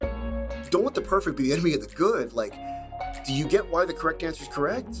don't let the perfect be the enemy of the good. Like, do you get why the correct answer is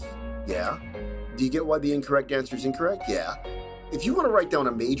correct? Yeah. Do you get why the incorrect answer is incorrect? Yeah. If you want to write down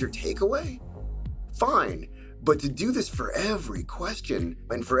a major takeaway, fine. But to do this for every question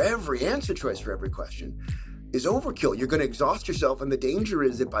and for every answer choice for every question is overkill. You're going to exhaust yourself. And the danger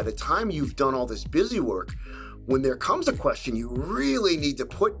is that by the time you've done all this busy work, when there comes a question you really need to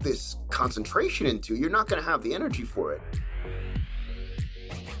put this concentration into, you're not going to have the energy for it.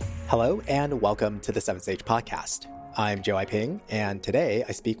 Hello, and welcome to the 7 Sage Podcast. I'm Joe Ping, and today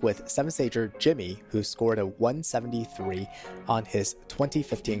I speak with 7 Sager Jimmy, who scored a 173 on his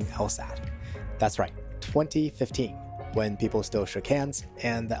 2015 LSAT. That's right, 2015, when people still shook hands,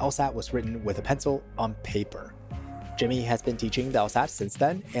 and the LSAT was written with a pencil on paper. Jimmy has been teaching the LSAT since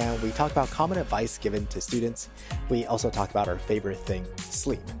then, and we talk about common advice given to students. We also talk about our favorite thing,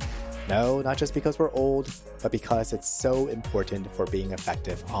 sleep. No, not just because we're old, but because it's so important for being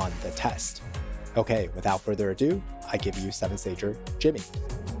effective on the test. Okay, without further ado, I give you 7 Sager Jimmy.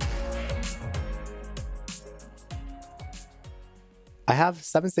 I have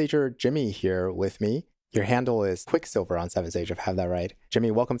 7 Sager Jimmy here with me. Your handle is Quicksilver on 7 Sager, if I have that right.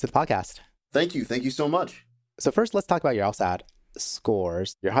 Jimmy, welcome to the podcast. Thank you. Thank you so much. So first, let's talk about your LSAT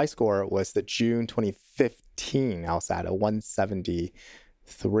scores. Your high score was the June 2015 LSAT, a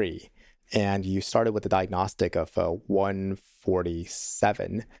 173. And you started with a diagnostic of a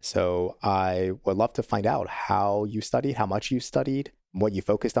 147. So I would love to find out how you studied, how much you studied, what you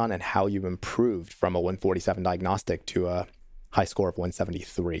focused on, and how you improved from a 147 diagnostic to a high score of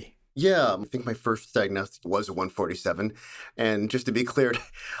 173. Yeah, I think my first diagnostic was a 147. And just to be clear,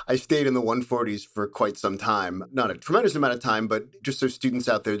 I stayed in the 140s for quite some time. Not a tremendous amount of time, but just so students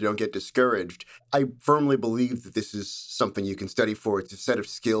out there don't get discouraged. I firmly believe that this is something you can study for. It's a set of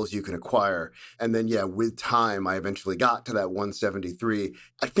skills you can acquire. And then, with time, I eventually got to that 173.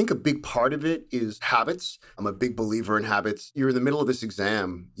 I think a big part of it is habits. I'm a big believer in habits. You're in the middle of this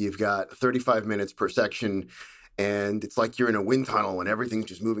exam. You've got 35 minutes per section. And it's like you're in a wind tunnel and everything's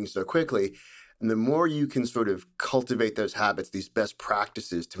just moving so quickly. And the more you can sort of cultivate those habits, these best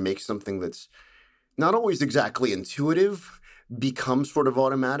practices to make something that's not always exactly intuitive become sort of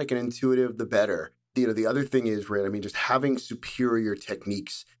automatic and intuitive, the better. The other thing is, right, just having superior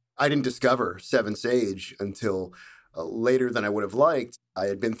techniques. I didn't discover 7 Sage until later than I would have liked. I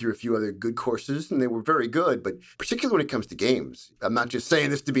had been through a few other good courses and they were very good, but particularly when it comes to games. I'm not just saying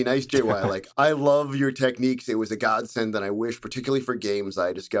this to be nice, JY. I love your techniques. It was a godsend, and I wish, particularly for games,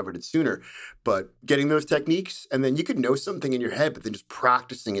 I discovered it sooner. But getting those techniques, and then you could know something in your head, but then just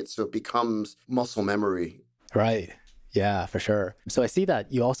practicing it so it becomes muscle memory. Right. Yeah, for sure. So I see that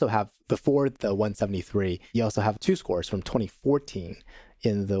you also have, before the 173, you also have 2 scores from 2014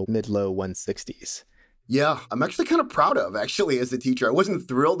 in the mid-low 160s. Yeah, I'm actually kind of proud of, as a teacher. I wasn't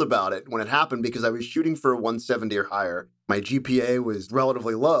thrilled about it when it happened because I was shooting for a 170 or higher. My GPA was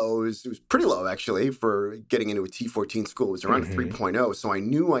relatively low. It was pretty low, actually, for getting into a T14 school. It was around 3.0, so I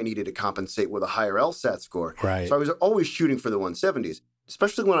knew I needed to compensate with a higher LSAT score. Right. So I was always shooting for the 170s,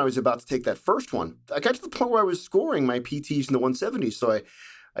 especially when I was about to take that first one. I got to the point where I was scoring my PTs in the 170s, so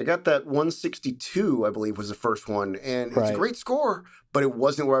I got that 162, I believe, was the first one, and it's a great score, but it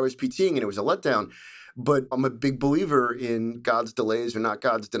wasn't where I was PTing, and it was a letdown. But I'm a big believer in God's delays are not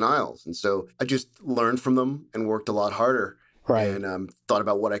God's denials. And so I just learned from them and worked a lot harder and thought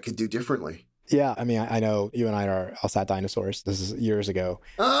about what I could do differently. Yeah, I know you and I are LSAT dinosaurs. This is years ago.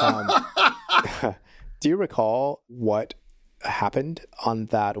 Do you recall what happened on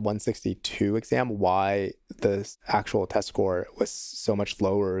that 162 exam? Why the actual test score was so much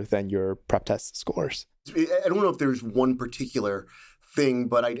lower than your prep test scores? I don't know if there's one particular thing,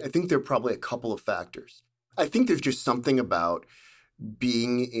 but I think there are probably a couple of factors. I think there's just something about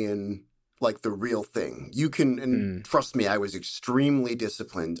being in the real thing. You can, and trust me, I was extremely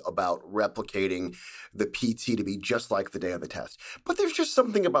disciplined about replicating the PT to be just like the day of the test. But there's just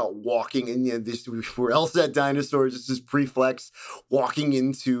something about walking in, we're LSAT dinosaurs, this is pre-flex, walking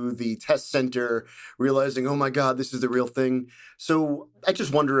into the test center, realizing, oh my God, this is the real thing. So I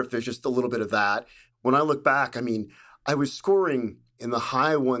just wonder if there's just a little bit of that. When I look back, I was scoring in the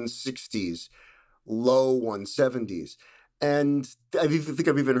high 160s, low 170s. And I think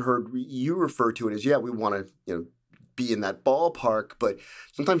I've even heard you refer to it as, we want to be in that ballpark, but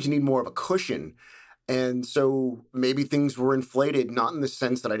sometimes you need more of a cushion. And so maybe things were inflated, not in the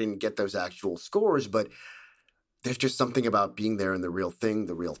sense that I didn't get those actual scores, but there's just something about being there in the real thing,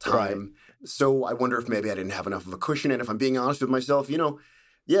 the real time. Right. So I wonder if maybe I didn't have enough of a cushion. And if I'm being honest with myself,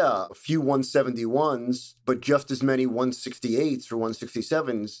 yeah, a few 171s, but just as many 168s or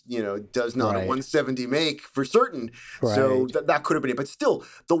 167s, does not a Right. 170 make for certain. So Right. that could have been it. But still,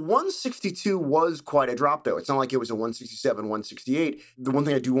 the 162 was quite a drop, though. It's not like it was a 167, 168. The one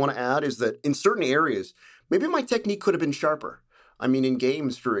thing I do want to add is that in certain areas, maybe my technique could have been sharper. I mean, in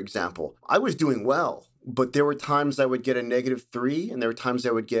games, for example, I was doing well, but there were times I would get a -3 and there were times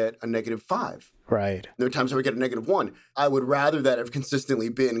I would get a -5. Right. There are times I would get a -1. I would rather that have consistently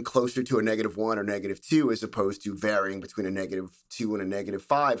been closer to a -1 or -2 as opposed to varying between a -2 and a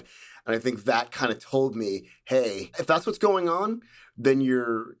 -5. And I think that kind of told me, hey, if that's what's going on, then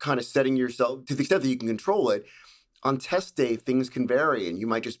you're kind of setting yourself, to the extent that you can control it, on test day, things can vary, and you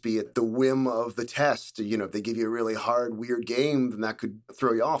might just be at the whim of the test. If they give you a really hard, weird game, then that could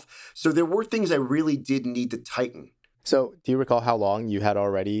throw you off. So there were things I really did need to tighten. So do you recall how long you had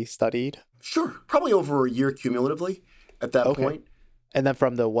already studied? Sure. Probably over a year cumulatively at that point. And then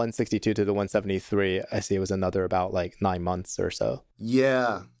from the 162 to the 173, I see it was another about 9 months or so.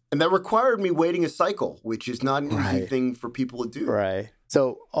 Yeah. And that required me waiting a cycle, which is not an easy Right. thing for people to do. Right.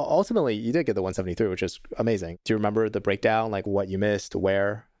 So ultimately, you did get the 173, which is amazing. Do you remember the breakdown, like what you missed,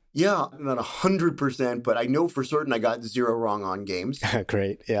 where? Yeah, not 100%, but I know for certain I got 0 wrong on games.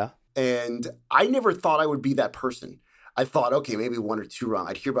 Great. Yeah. And I never thought I would be that person. I thought, okay, maybe 1 or 2 wrong.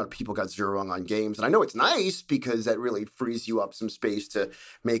 I'd hear about people got 0 wrong on games. And I know it's nice because that really frees you up some space to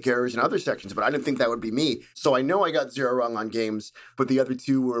make errors in other sections, but I didn't think that would be me. So I know I got 0 wrong on games, but the other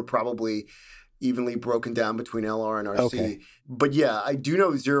 2 were probably evenly broken down between LR and RC. Okay. But yeah, I do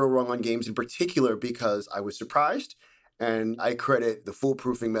know 0 wrong on games in particular because I was surprised. And I credit the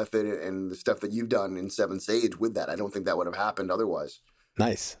foolproofing method and the stuff that you've done in 7 Sage with that. I don't think that would have happened otherwise.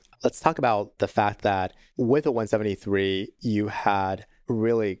 Nice. Let's talk about the fact that with a 173, you had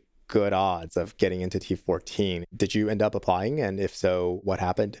really good odds of getting into T14. Did you end up applying? And if so, what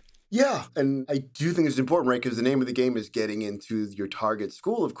happened? Yeah, and I do think it's important, right? Because the name of the game is getting into your target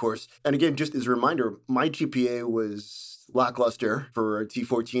school, of course. And again, just as a reminder, my GPA was lackluster for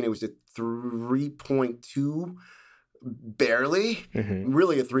T14. It was at 3.2, barely,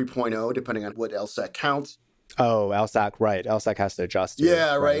 really a 3.0, depending on what LSAT counts. Oh, LSAC, right. LSAC has to adjust.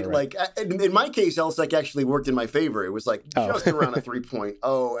 Yeah, right. Like in my case, LSAC actually worked in my favor. It was like just around a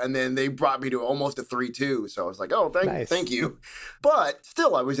 3.0, and then they brought me to almost a 3.2. So I was like, oh, thank you. But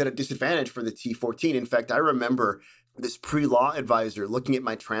still, I was at a disadvantage for the T14. In fact, I remember this pre-law advisor looking at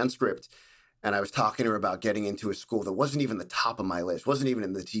my transcript, and I was talking to her about getting into a school that wasn't even the top of my list, wasn't even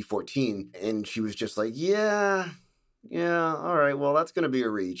in the T14. And she was just like, yeah, all right, well, that's going to be a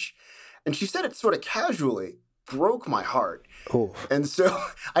reach. And she said it sort of casually, broke my heart. Ooh. And so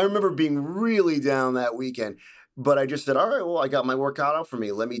I remember being really down that weekend. But I just said, all right, well, I got my work cut out for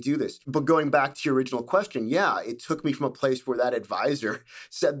me. Let me do this. But going back to your original question, yeah, it took me from a place where that advisor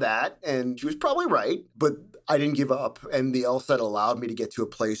said that, and she was probably right, but I didn't give up. And the LSAT allowed me to get to a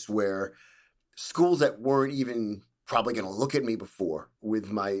place where schools that weren't even probably going to look at me before with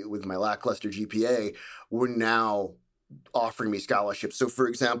my lackluster GPA were now offering me scholarships. So, for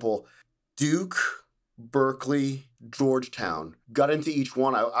example, Duke, Berkeley, Georgetown, got into each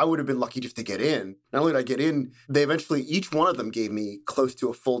one. I would have been lucky just to get in. Not only did I get in, they eventually, each one of them gave me close to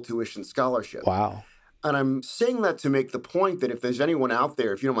a full tuition scholarship. Wow. And I'm saying that to make the point that if there's anyone out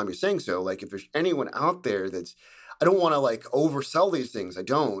there, if you don't mind me saying so, like if there's anyone out there that's, I don't want to like oversell these things. I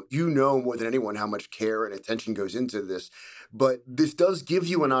don't. You know more than anyone how much care and attention goes into this. But this does give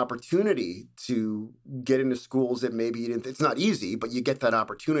you an opportunity to get into schools that maybe you didn't. It's not easy, but you get that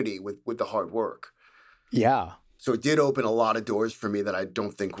opportunity with the hard work. Yeah. So it did open a lot of doors for me that I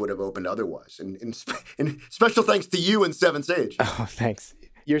don't think would have opened otherwise. And special thanks to you and 7 Sage. Oh, thanks.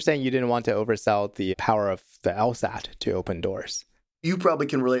 You're saying you didn't want to oversell the power of the LSAT to open doors. You probably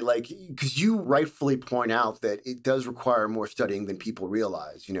can relate, like, because you rightfully point out that it does require more studying than people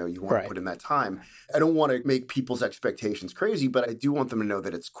realize. You want to put in that time. I don't want to make people's expectations crazy, but I do want them to know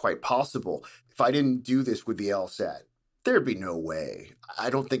that it's quite possible. If I didn't do this with the LSAT, there'd be no way.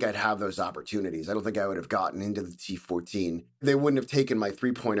 I don't think I'd have those opportunities. I don't think I would have gotten into the T14. They wouldn't have taken my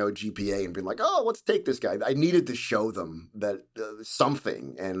 3.0 GPA and been like, oh, let's take this guy. I needed to show them that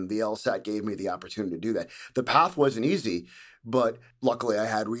something, and the LSAT gave me the opportunity to do that. The path wasn't easy, but luckily I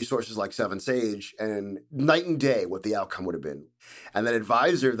had resources like 7 Sage, and night and day what the outcome would have been. And that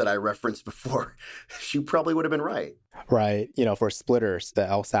advisor that I referenced before, she probably would have been right. Right. For splitters, the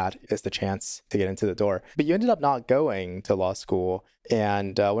LSAT is the chance to get into the door. But you ended up not going to law school.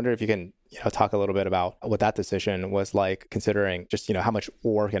 And I wonder if you can talk a little bit about what that decision was like, considering just, how much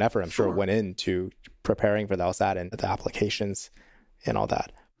work and effort I'm sure went into preparing for the LSAT and the applications and all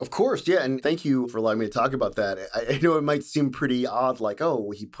that. Of course, yeah. And thank you for allowing me to talk about that. I know it might seem pretty odd, like,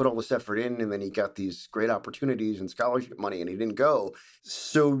 oh, he put all this effort in and then he got these great opportunities and scholarship money and he didn't go.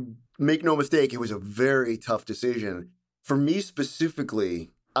 So make no mistake, it was a very tough decision. For me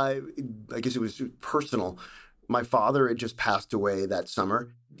specifically, I guess it was personal. My father had just passed away that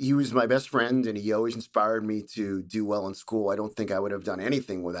summer. He was my best friend and he always inspired me to do well in school. I don't think I would have done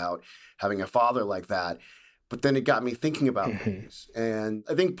anything without having a father like that. But then it got me thinking about things. And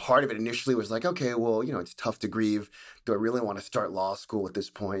I think part of it initially was like, okay, well, it's tough to grieve. Do I really want to start law school at this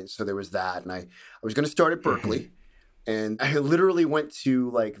point? So there was that. And I was going to start at Berkeley. And I literally went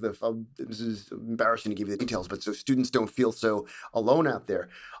to this is embarrassing to give you the details, but so students don't feel so alone out there.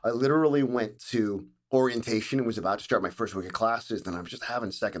 I literally went to orientation and was about to start my first week of classes. Then I was just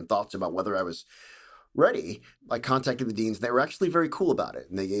having second thoughts about whether I was ready. I contacted the deans and they were actually very cool about it.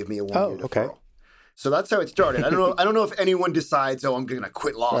 And they gave me a 1-year deferral. Okay. So that's how it started. I don't know if anyone decides, I'm going to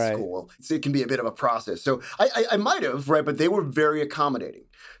quit law school. It can be a bit of a process. So I might have, right? But they were very accommodating.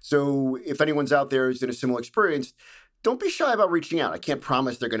 So if anyone's out there who's in a similar experience, don't be shy about reaching out. I can't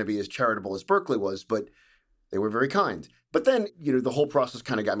promise they're going to be as charitable as Berkeley was, but they were very kind. But then, the whole process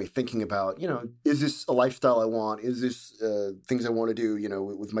kind of got me thinking about, is this a lifestyle I want? Is this things I want to do?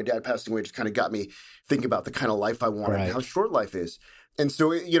 With my dad passing away, it just kind of got me thinking about the kind of life I want and how short life is. And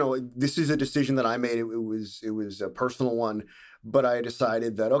so, this is a decision that I made. It was a personal one, but I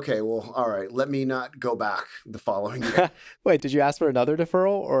decided that, okay, well, all right, let me not go back the following year. Wait, did you ask for another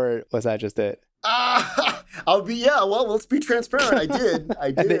deferral or was that just it? Well, let's be transparent.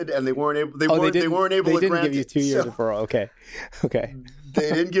 I did. And they weren't able, they weren't able to grant it. They didn't give you a 2-year deferral. Okay. They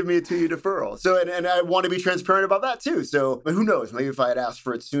didn't give me a 2-year deferral. So, and I want to be transparent about that too. So who knows, maybe if I had asked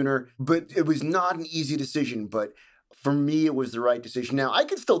for it sooner, but it was not an easy decision, but for me, it was the right decision. Now, I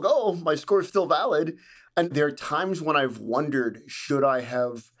could still go. My score is still valid. And there are times when I've wondered, should I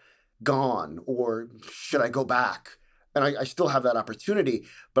have gone or should I go back? And I still have that opportunity.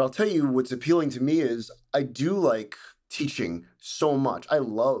 But I'll tell you what's appealing to me is I do like teaching so much. I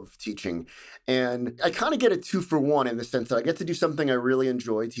love teaching. And I kind of get a 2-for-1 in the sense that I get to do something I really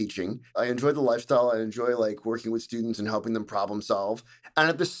enjoy teaching. I enjoy the lifestyle. I enjoy working with students and helping them problem solve. And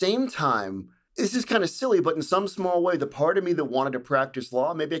at the same time, this is kind of silly, but in some small way, the part of me that wanted to practice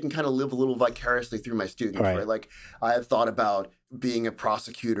law, maybe I can kind of live a little vicariously through my students, right? Like I had thought about being a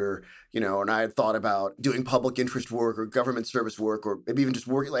prosecutor, and I had thought about doing public interest work or government service work, or maybe even just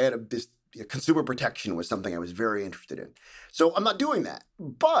working. I had consumer protection was something I was very interested in. So I'm not doing that,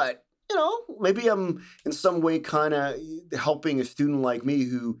 but maybe I'm in some way kind of helping a student like me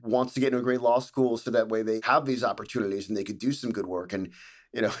who wants to get into a great law school so that way they have these opportunities and they could do some good work. And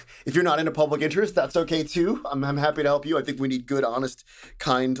if you're not into public interest, that's okay too. I'm happy to help you. I think we need good, honest,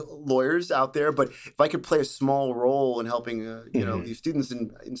 kind lawyers out there. But if I could play a small role in helping, these students,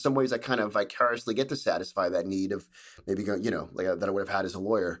 in some ways, I kind of vicariously get to satisfy that need of maybe, that I would have had as a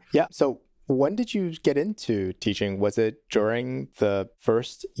lawyer. Yeah. So when did you get into teaching? Was it during the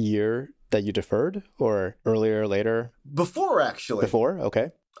first year that you deferred or earlier, later? Before, actually. Before?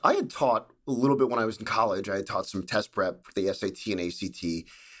 Okay. I had taught a little bit when I was in college. I had taught some test prep for the SAT and ACT.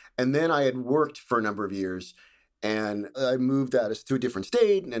 And then I had worked for a number of years and I moved out to a different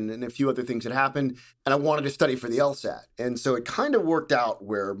state and a few other things had happened. And I wanted to study for the LSAT. And so it kind of worked out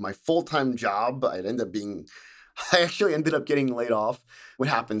where my full-time job, I actually ended up getting laid off. What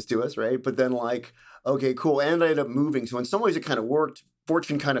happens to us, right? But then okay, cool. And I ended up moving. So in some ways it kind of worked.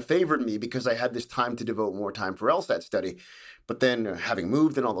 Fortune kind of favored me because I had this time to devote more time for LSAT study. But then having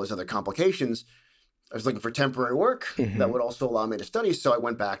moved and all those other complications, I was looking for temporary work that would also allow me to study. So I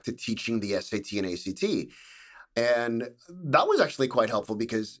went back to teaching the SAT and ACT. And that was actually quite helpful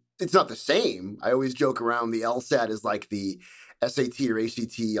because it's not the same. I always joke around the LSAT is like the SAT or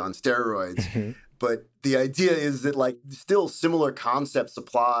ACT on steroids. But the idea is that still similar concepts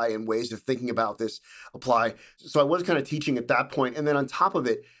apply and ways of thinking about this apply. So I was kind of teaching at that point. And then on top of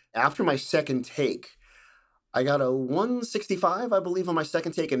it, after my second take, I got a 165, I believe, on my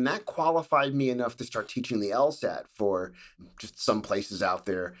second take, and that qualified me enough to start teaching the LSAT for just some places out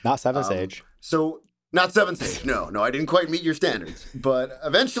there. Not 7 Sage. So not 7 Sage. No, I didn't quite meet your standards, but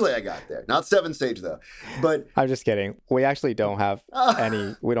eventually I got there. Not 7 Sage though. But I'm just kidding. We actually don't have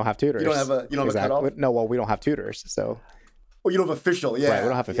we don't have tutors. You don't have a cutoff? No, well, we don't have tutors, so. Well, you don't have official, yeah. Right, we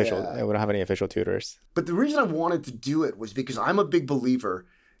don't have official. Yeah. We don't have any official tutors. But the reason I wanted to do it was because I'm a big believer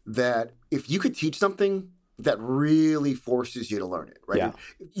that if you could teach something, that really forces you to learn it, right? Yeah.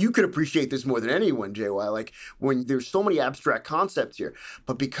 You could appreciate this more than anyone, JY, when there's so many abstract concepts here,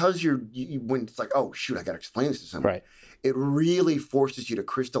 but because when it's oh, shoot, I got to explain this to someone, right. It really forces you to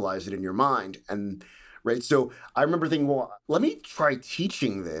crystallize it in your mind and right? So I remember thinking, well, let me try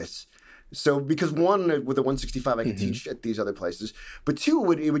teaching this. So because one, with the 165, I could teach at these other places, but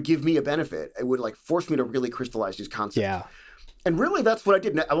two, it would give me a benefit. It would like force me to really crystallize these concepts. Yeah. And really that's what I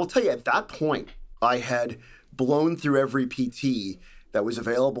did. And I will tell you, at that point, I had blown through every PT that was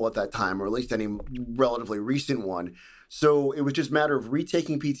available at that time, or at least any relatively recent one. So it was just a matter of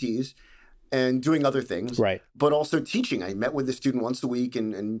retaking PTs and doing other things, Right. but also teaching. I met with the student once a week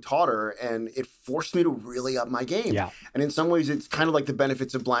and taught her, and it forced me to really up my game. Yeah. And in some ways, it's kind of like the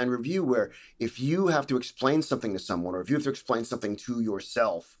benefits of blind review, where if you have to explain something to someone, or if you have to explain something to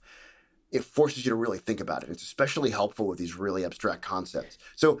yourself, it forces you to really think about it. It's especially helpful with these really abstract concepts.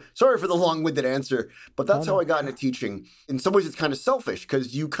 So sorry for the long-winded answer, but that's how I got into teaching. In some ways, it's kind of selfish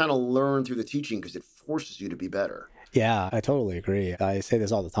because you kind of learn through the teaching because it forces you to be better. Yeah, I totally agree. I say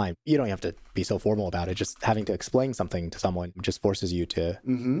this all the time. You don't have to be so formal about it. Just having to explain something to someone just forces you to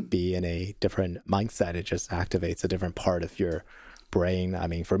be in a different mindset. It just activates a different part of your brain. I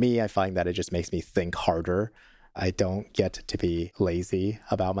mean, for me, I find that it just makes me think harder. I don't get to be lazy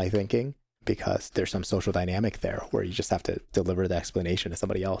about my thinking because there's some social dynamic there where you just have to deliver the explanation to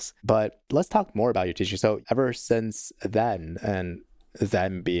somebody else. But let's talk more about your teaching. So ever since then, and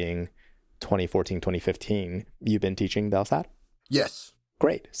then being 2014, 2015, you've been teaching the LSAT? Yes.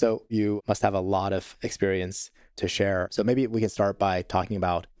 Great. So you must have a lot of experience to share. So maybe we can start by talking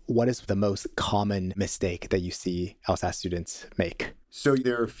about what is the most common mistake that you see LSAT students make? So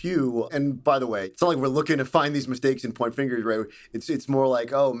there are a few, and by the way, it's not like we're looking to find these mistakes and point fingers, right? It's more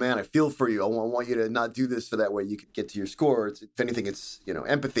like, oh man, I feel for you. I want you to not do this so that way you could get to your score. If anything, it's,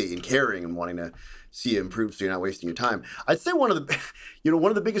 empathy and caring and wanting to see you improve so you're not wasting your time. I'd say one of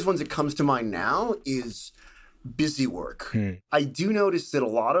the biggest ones that comes to mind now is busy work. I do notice that a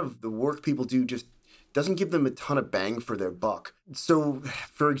lot of the work people do just doesn't give them a ton of bang for their buck. So,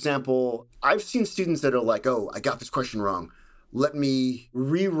 for example, I've seen students that are like, oh, I got this question wrong. Let me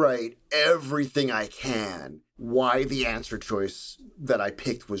rewrite everything I can why the answer choice that I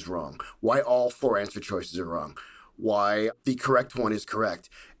picked was wrong, why all 4 answer choices are wrong, why the correct one is correct.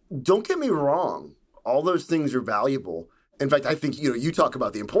 Don't get me wrong. All those things are valuable. In fact, I think, you talk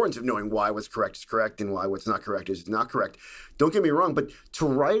about the importance of knowing why what's correct is correct and why what's not correct is not correct. Don't get me wrong, but to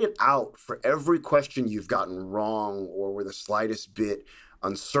write it out for every question you've gotten wrong or were the slightest bit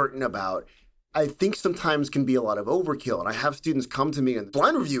uncertain about, I think sometimes can be a lot of overkill. And I have students come to me, and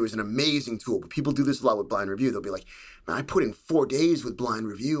blind review is an amazing tool, but people do this a lot with blind review. They'll be like, man, I put in 4 days with blind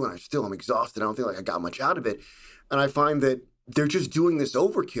review and I'm exhausted. I don't feel like I got much out of it. And I find that they're just doing this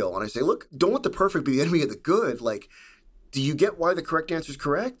overkill. And I say, look, don't let the perfect be the enemy of the good. Like, do you get why the correct answer is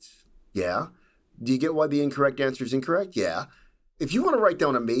correct? Yeah. Do you get why the incorrect answer is incorrect? Yeah. If you want to write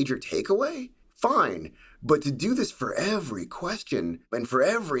down a major takeaway, fine. But to do this for every question and for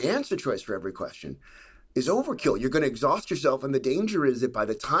every answer choice for every question is overkill. You're going to exhaust yourself. And the danger is that by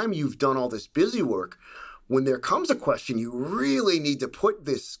the time you've done all this busy work, when there comes a question you really need to put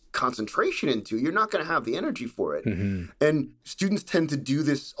this concentration into, you're not going to have the energy for it. And students tend to do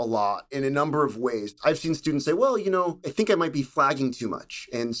this a lot in a number of ways. I've seen students say, well, I think I might be flagging too much.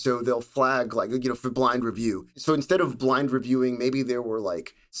 And so they'll flag for blind review. So instead of blind reviewing, maybe there were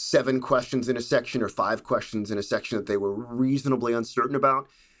 7 questions in a section or 5 questions in a section that they were reasonably uncertain about.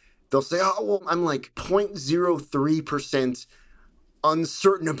 They'll say, oh, well, I'm 0.03%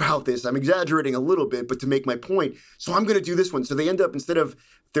 uncertain about this. I'm exaggerating a little bit, but to make my point, so I'm going to do this one. So they end up, instead of,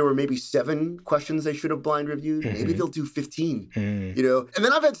 there were maybe 7 questions they should have blind reviewed, maybe they'll do 15, And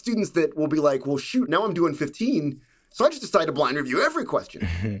then I've had students that will be like, well, shoot, now I'm doing 15. So I just decided to blind review every question.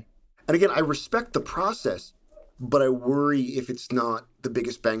 And again, I respect the process, but I worry if it's not the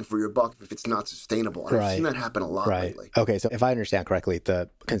biggest bang for your buck, if it's not sustainable. And I've seen that happen a lot lately. Okay, so if I understand correctly,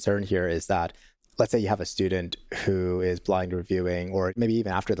 the concern here is that, let's say you have a student who is blind reviewing, or maybe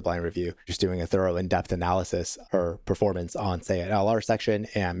even after the blind review, just doing a thorough in-depth analysis or performance on, say, an LR section,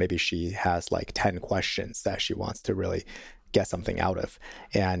 and maybe she has 10 questions that she wants to really get something out of.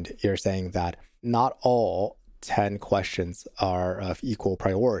 And you're saying that not all 10 questions are of equal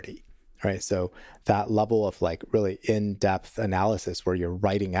priority, right? So that level of really in-depth analysis where you're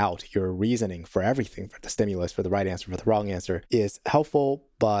writing out your reasoning for everything, for the stimulus, for the right answer, for the wrong answer, is helpful,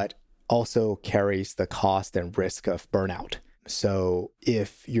 but also carries the cost and risk of burnout. So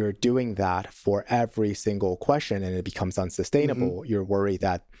if you're doing that for every single question and it becomes unsustainable, you're worried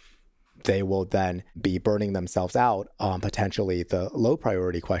that they will then be burning themselves out on potentially the low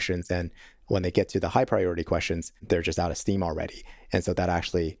priority questions. And when they get to the high priority questions, they're just out of steam already. And so that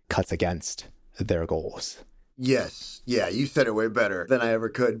actually cuts against their goals. Yes. Yeah, you said it way better than I ever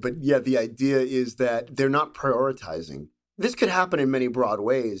could. But yeah, the idea is that they're not prioritizing. This could happen in many broad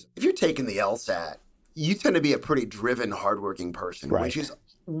ways. If you're taking the LSAT, you tend to be a pretty driven, hardworking person, Right. which is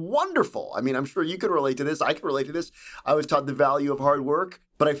wonderful. I mean, I'm sure you can relate to this. I can relate to this. I was taught the value of hard work,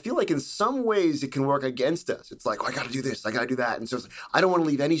 but I feel like in some ways it can work against us. It's like, oh, I got to do this, I got to do that. And so it's like, I don't want to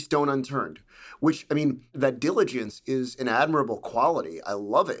leave any stone unturned, which, I mean, that diligence is an admirable quality. I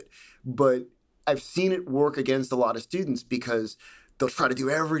love it. But I've seen it work against a lot of students because they'll try to do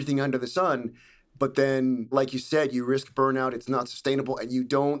everything under the sun. But then, like you said, you risk burnout. It's not sustainable. And you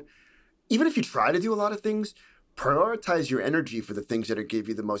don't, even if you try to do a lot of things, prioritize your energy for the things that are give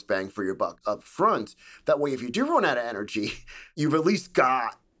you the most bang for your buck up front. That way, if you do run out of energy, you've at least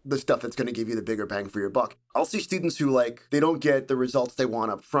got the stuff that's going to give you the bigger bang for your buck. I'll see students who they don't get the results they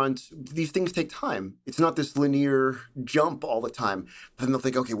want up front. These things take time. It's not this linear jump all the time. Then they'll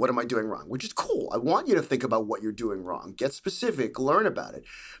think, okay, what am I doing wrong? Which is cool. I want you to think about what you're doing wrong. Get specific, learn about it.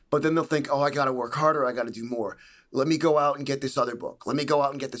 But then they'll think, oh, I got to work harder. I got to do more. Let me go out and get this other book. Let me go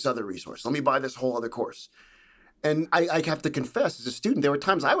out and get this other resource. Let me buy this whole other course. And I have to confess, as a student, there were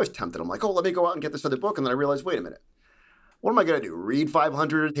times I was tempted. I'm like, oh, let me go out and get this other book. And then I realized, wait a minute. What am I going to do? Read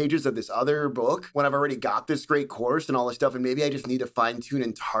 500 pages of this other book when I've already got this great course and all this stuff? And maybe I just need to fine tune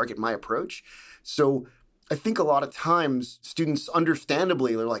and target my approach. So I think a lot of times students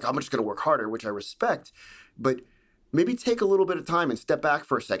understandably, they're like, I'm just going to work harder, which I respect. But maybe take a little bit of time and step back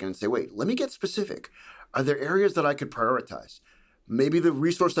for a second and say, wait, let me get specific. Are there areas that I could prioritize? Maybe the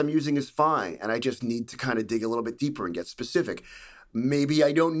resource I'm using is fine, and I just need to kind of dig a little bit deeper and get specific. Maybe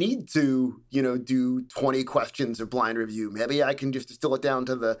I don't need to, do 20 questions of blind review. Maybe I can just distill it down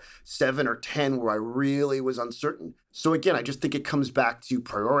to the 7 or 10 where I really was uncertain. So again, I just think it comes back to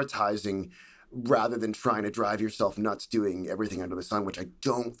prioritizing rather than trying to drive yourself nuts doing everything under the sun, which I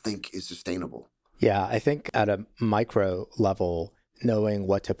don't think is sustainable. Yeah, I think at a micro level, knowing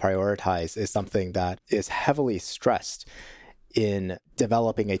what to prioritize is something that is heavily stressed in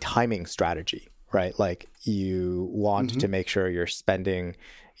developing a timing strategy, right? Like you want to make sure you're spending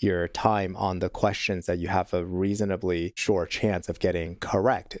your time on the questions that you have a reasonably sure chance of getting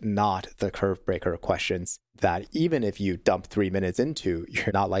correct, not the curve breaker questions that even if you dump 3 minutes into,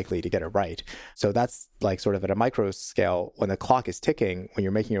 you're not likely to get it right. So that's like sort of at a micro scale, when the clock is ticking, when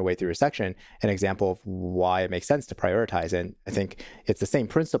you're making your way through a section, an example of why it makes sense to prioritize. And I think it's the same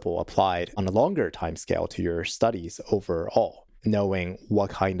principle applied on a longer time scale to your studies overall, knowing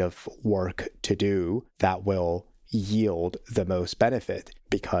what kind of work to do that will yield the most benefit,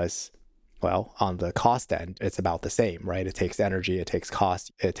 because, well, on the cost end, it's about the same, right? It takes energy, it takes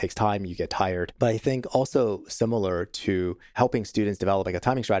cost, it takes time, you get tired. But I think also similar to helping students develop like a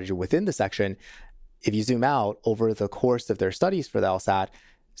timing strategy within the section, if you zoom out over the course of their studies for the LSAT,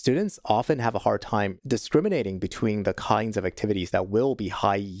 students often have a hard time discriminating between the kinds of activities that will be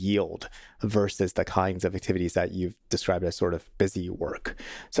high yield versus the kinds of activities that you've described as sort of busy work.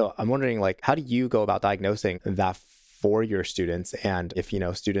 So I'm wondering, how do you go about diagnosing that for your students? And if,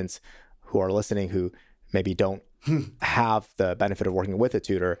 students who are listening who maybe don't have the benefit of working with a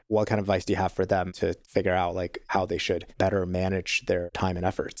tutor, what kind of advice do you have for them to figure out how they should better manage their time and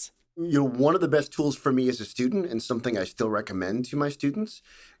efforts? One of the best tools for me as a student, and something I still recommend to my students,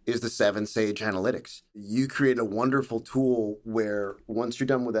 is the 7Sage Analytics. You create a wonderful tool where once you're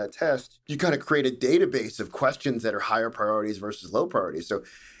done with that test, you kind of create a database of questions that are higher priorities versus low priorities. So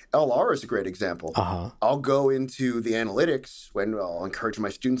LR is a great example. I'll go into the analytics when I'll encourage my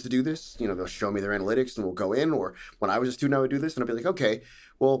students to do this. They'll show me their analytics and we'll go in. Or when I was a student, I would do this and I'll be like, okay,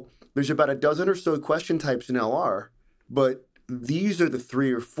 well, there's about a dozen or so question types in LR, but these are the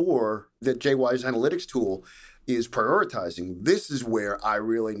 3 or 4 that JY's analytics tool is prioritizing. This is where I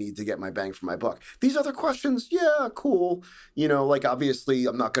really need to get my bang for my buck. These other questions, yeah, cool. Obviously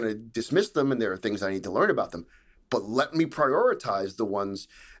I'm not going to dismiss them and there are things I need to learn about them, but let me prioritize the ones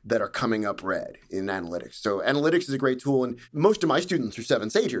that are coming up red in analytics. So analytics is a great tool, and most of my students are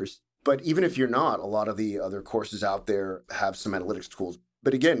 7Sagers, but even if you're not, a lot of the other courses out there have some analytics tools.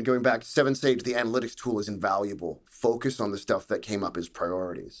 But again, going back to 7Sage, the analytics tool is invaluable. Focus on the stuff that came up as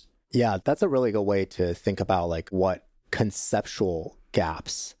priorities. Yeah, that's a really good way to think about what conceptual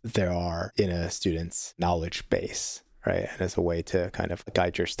gaps there are in a student's knowledge base, right? And as a way to kind of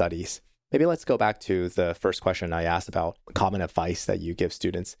guide your studies. Maybe let's go back to the first question I asked about common advice that you give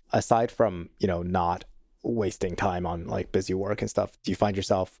students. Aside from, not wasting time on busy work and stuff, do you find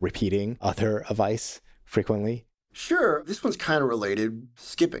yourself repeating other advice frequently? Sure. This one's kind of related.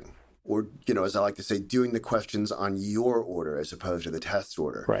 Skipping. Or, as I like to say, doing the questions on your order as opposed to the test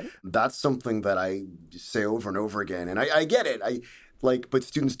order. Right. That's something that I say over and over again. And I get it. But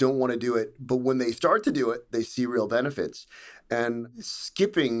students don't want to do it. But when they start to do it, they see real benefits. And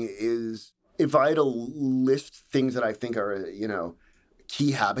skipping is, if I had to list things that I think are,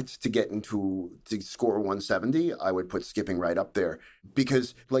 key habits to get to score 170, I would put skipping right up there.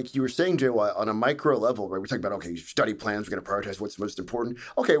 Because like you were saying, JY, on a micro level, right, we're talking about, okay, study plans, we're going to prioritize what's most important.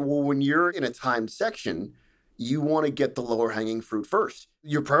 Okay, well, when you're in a timed section, you want to get the lower hanging fruit first.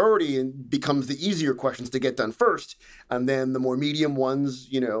 Your priority becomes the easier questions to get done first. And then the more medium ones,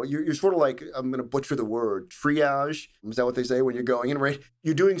 you're sort of like, I'm going to butcher the word, triage. Is that what they say when you're going in, right?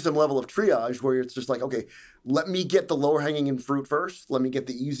 You're doing some level of triage where it's just like, okay, let me get the lower hanging fruit first. Let me get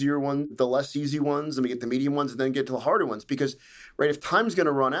the easier one, the less easy ones. Let me get the medium ones and then get to the harder ones. Because, right, if time's going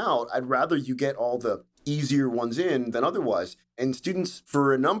to run out, I'd rather you get all the easier ones in than otherwise. And students,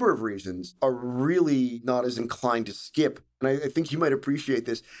 for a number of reasons, are really not as inclined to skip. And I think you might appreciate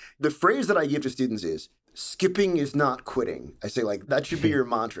this. The phrase that I give to students is, skipping is not quitting. I say, like, that should be your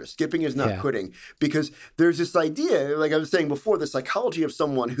mantra. Skipping is not quitting. Because there's this idea, like I was saying before, the psychology of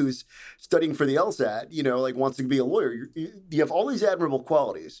someone who's studying for the LSAT, like wants to be a lawyer. You have all these admirable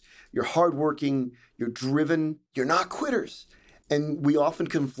qualities. You're hardworking, you're driven, you're not quitters. And we often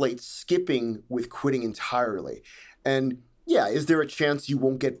conflate skipping with quitting entirely. And yeah, is there a chance you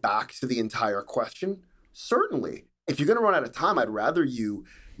won't get back to the entire question? Certainly. If you're going to run out of time, I'd rather you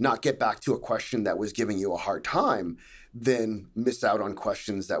not get back to a question that was giving you a hard time than miss out on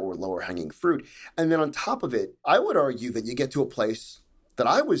questions that were lower hanging fruit. And then on top of it, I would argue that you get to a place that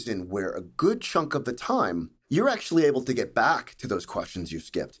I was in where a good chunk of the time, you're actually able to get back to those questions you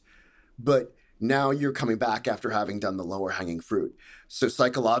skipped. But now you're coming back after having done the lower hanging fruit. So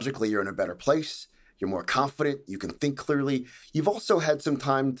psychologically, you're in a better place. You're more confident. You can think clearly. You've also had some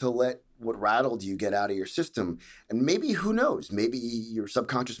time to let what rattled you get out of your system. And maybe, who knows, maybe your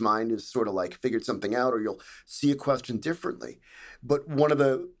subconscious mind has sort of like figured something out, or you'll see a question differently. But one of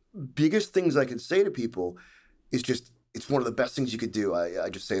the biggest things I could say to people is just, it's one of the best things you could do. I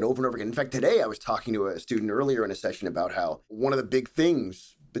just say it over and over again. In fact, today I was talking to a student earlier in a session about how one of the big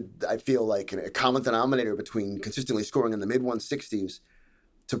things, but I feel like a common denominator between consistently scoring in the mid-160s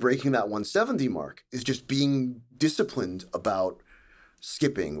to breaking that 170 mark is just being disciplined about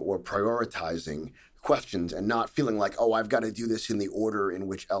skipping or prioritizing questions and not feeling like, oh, I've got to do this in the order in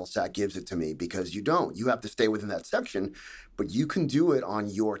which LSAT gives it to me, because you don't. You have to stay within that section, but you can do it on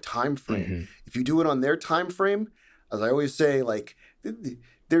your time frame. Mm-hmm. If you do it on their time frame, as I always say, like,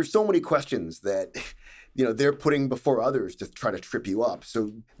 there's so many questions that they're putting before others to try to trip you up.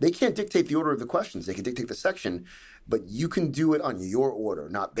 So they can't dictate the order of the questions. They can dictate the section, but you can do it on your order,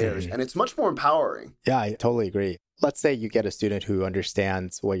 not theirs. Mm-hmm. And it's much more empowering. Yeah, I totally agree. Let's say you get a student who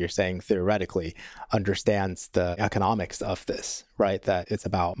understands what you're saying theoretically, understands the economics of this, right? That it's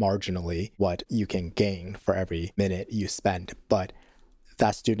about marginally what you can gain for every minute you spend. But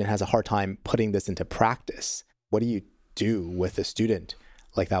that student has a hard time putting this into practice. What do you do with a student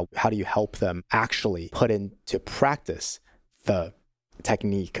like that? How do you help them actually put into practice the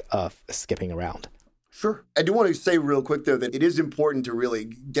technique of skipping around? Sure. I do want to say real quick, though, that it is important to really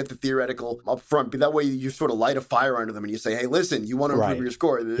get the theoretical up front. That way you sort of light a fire under them and you say, hey, listen, you want to improve your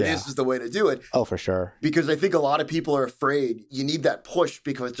score. This is the way to do it. Oh, for sure. Because I think a lot of people are afraid. You need that push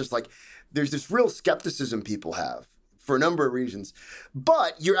because it's just like there's this real skepticism people have for a number of reasons.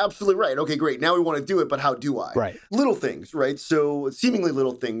 But you're absolutely right. Okay, great. Now we want to do it, but how do I? Right. Little things, right? So seemingly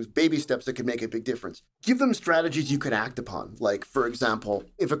little things, baby steps that could make a big difference. Give them strategies you can act upon. Like, for example,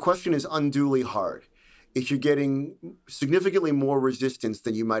 if a question is unduly hard, if you're getting significantly more resistance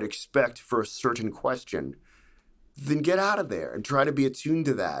than you might expect for a certain question, then get out of there and try to be attuned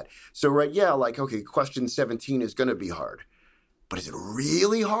to that. So, right, okay, question 17 is going to be hard. But is it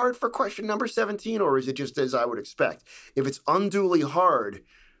really hard for question number 17, or is it just as I would expect? If it's unduly hard,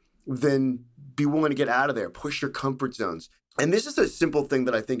 then be willing to get out of there. Push your comfort zones. And this is a simple thing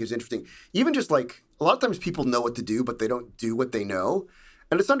that I think is interesting. Even just like, a lot of times people know what to do, but they don't do what they know.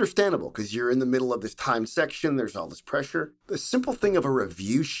 And it's understandable because you're in the middle of this time section. There's all this pressure. The simple thing of a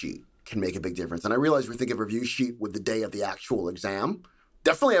review sheet can make a big difference. And I realize we think of review sheet with the day of the actual exam.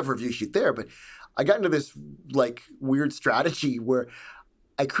 Definitely have a review sheet there. But I got into this like weird strategy where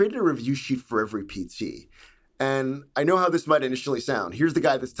I created a review sheet for every PT. And I know how this might initially sound. Here's the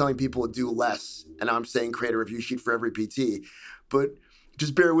guy that's telling people to do less. And I'm saying create a review sheet for every PT. But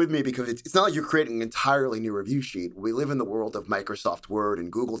just bear with me because it's not like you're creating an entirely new review sheet. We live in the world of Microsoft Word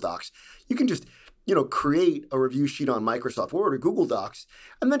and Google Docs. You can just, create a review sheet on Microsoft Word or Google Docs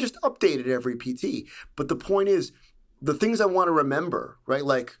and then just update it every PT. But the point is, the things I want to remember, right?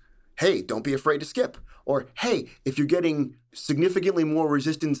 Like, hey, don't be afraid to skip. Or, hey, if you're getting significantly more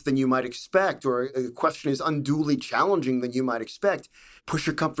resistance than you might expect, or a question is unduly challenging than you might expect, push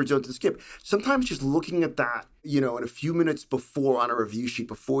your comfort zone to skip. Sometimes just looking at that, in a few minutes before on a review sheet,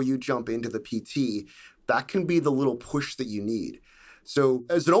 before you jump into the PT, that can be the little push that you need. So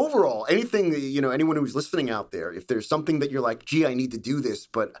as an overall, anything, anyone who's listening out there, if there's something that you're like, gee, I need to do this,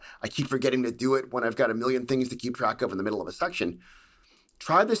 but I keep forgetting to do it when I've got a million things to keep track of in the middle of a section,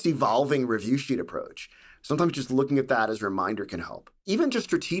 try this evolving review sheet approach. Sometimes just looking at that as a reminder can help. Even just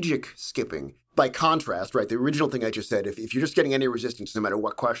strategic skipping. By contrast, right, the original thing I just said, if you're just getting any resistance, no matter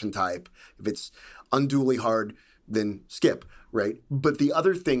what question type, if it's unduly hard, then skip, right? But the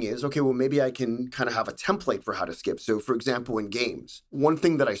other thing is, okay, well, maybe I can kind of have a template for how to skip. So for example, in games, one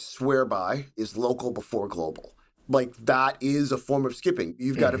thing that I swear by is local before global. Like that is a form of skipping.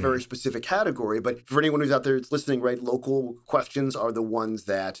 You've got a very specific category, but for anyone who's out there that's listening, right, local questions are the ones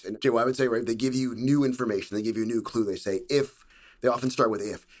that, and Joe, I would say, right, they give you new information. They give you a new clue. They say if, they often start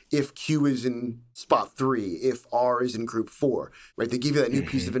with if Q is in spot 3, if R is in group 4, right? They give you that new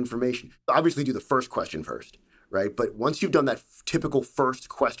piece of information. Obviously do the first question first, right? But once you've done that typical first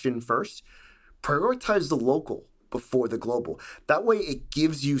question first, prioritize the local before the global. That way it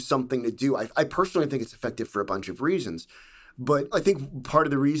gives you something to do. I personally think it's effective for a bunch of reasons. But I think part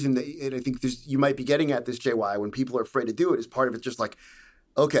of the reason that, and I think you might be getting at this, JY, when people are afraid to do it, is part of it just like,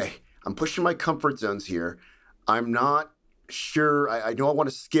 okay, I'm pushing my comfort zones here. I'm not sure. I know I want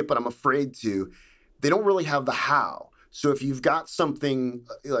to skip, but I'm afraid to. They don't really have the how. So if you've got something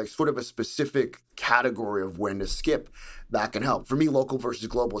like sort of a specific category of when to skip, that can help. For me, local versus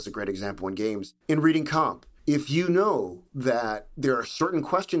global is a great example in games. In reading comp, if you know that there are certain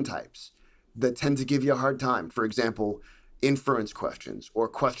question types that tend to give you a hard time, for example, inference questions or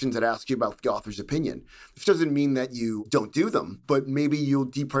questions that ask you about the author's opinion, this doesn't mean that you don't do them, but maybe you'll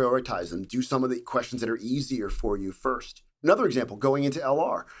deprioritize them. Do some of the questions that are easier for you first. Another example, going into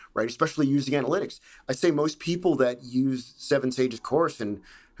LR, right? Especially using analytics. I say most people that use Seven Sages course and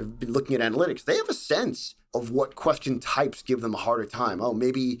have been looking at analytics, they have a sense of what question types give them a harder time. Oh,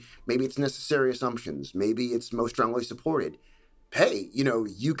 maybe it's necessary assumptions. Maybe it's most strongly supported. Hey,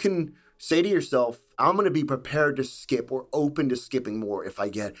 you can say to yourself, I'm going to be prepared to skip or open to skipping more if I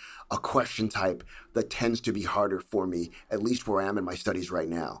get a question type that tends to be harder for me, at least where I am in my studies right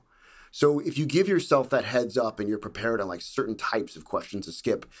now. So if you give yourself that heads up and you're prepared on like certain types of questions to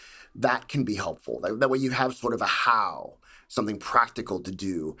skip, that can be helpful. That way you have sort of a how, something practical to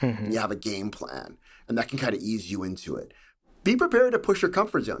do. You have a game plan, and that can kind of ease you into it. Be prepared to push your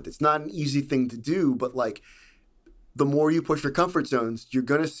comfort zone. It's not an easy thing to do, but like the more you push your comfort zones, you're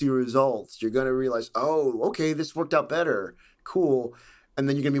going to see results. You're going to realize, oh, okay, this worked out better. Cool. And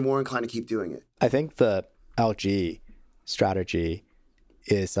then you're going to be more inclined to keep doing it. I think the LG strategy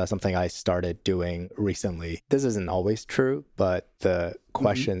is something I started doing recently. This isn't always true, but the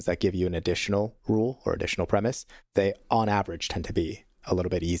questions that give you an additional rule or additional premise, they on average tend to be a little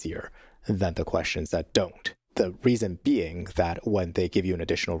bit easier than the questions that don't. The reason being that when they give you an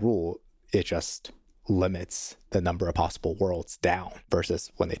additional rule, it just limits the number of possible worlds down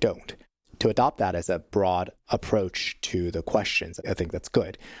versus when they don't. To adopt that as a broad approach to the questions, I think that's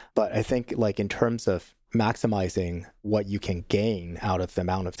good. But I think like in terms of maximizing what you can gain out of the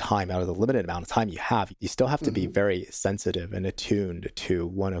amount of time, out of the limited amount of time you have, you still have to be very sensitive and attuned to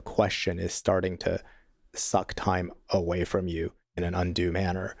when a question is starting to suck time away from you in an undue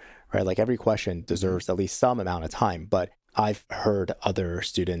manner, right? Like every question deserves at least some amount of time, but I've heard other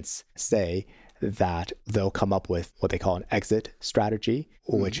students say that they'll come up with what they call an exit strategy,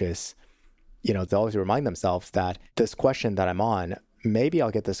 which is, they'll always remind themselves that this question that I'm on, maybe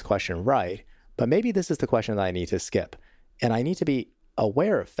I'll get this question right, but maybe this is the question that I need to skip. And I need to be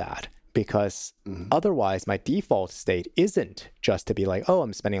aware of that because otherwise my default state isn't just to be like, oh,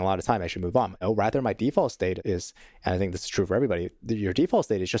 I'm spending a lot of time, I should move on. No, rather my default state is, and I think this is true for everybody, your default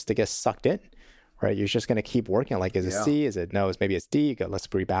state is just to get sucked in, right? You're just going to keep working. Like, is it C? Is it no? Maybe it's D. Let's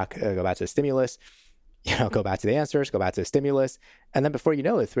go back to the stimulus. Go back to the answers, go back to the stimulus. And then before you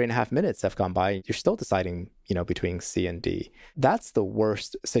know it, 3.5 minutes have gone by. You're still deciding, between C and D. That's the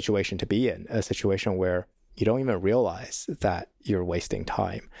worst situation to be in, a situation where you don't even realize that you're wasting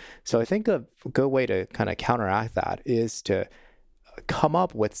time. So I think a good way to kind of counteract that is to come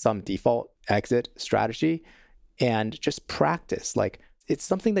up with some default exit strategy and just practice. Like, it's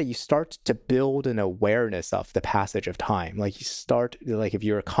something that you start to build an awareness of the passage of time. Like you start, like if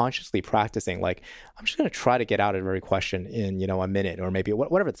you're consciously practicing, like I'm just going to try to get out of every question in, a minute or maybe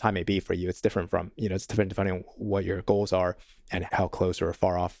whatever the time may be for you. It's different from, it's different depending on what your goals are and how close or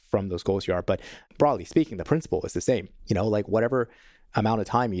far off from those goals you are. But broadly speaking, the principle is the same. Like whatever amount of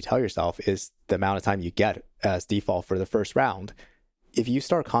time you tell yourself is the amount of time you get as default for the first round. If you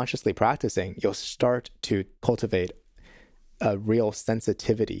start consciously practicing, you'll start to cultivate a real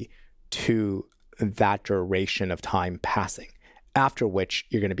sensitivity to that duration of time passing, after which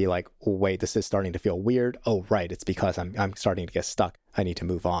you're going to be like, oh, wait, this is starting to feel weird. Oh, right. It's because I'm starting to get stuck. I need to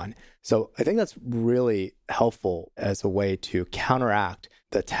move on. So I think that's really helpful as a way to counteract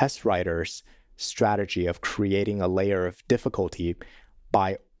the test writer's strategy of creating a layer of difficulty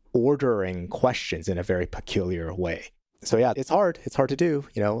by ordering questions in a very peculiar way. So yeah, it's hard. It's hard to do.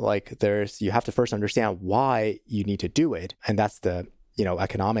 You have to first understand why you need to do it. And that's the,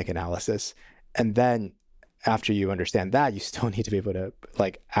 economic analysis. And then after you understand that, you still need to be able to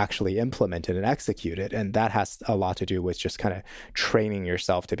actually implement it and execute it. And that has a lot to do with just kind of training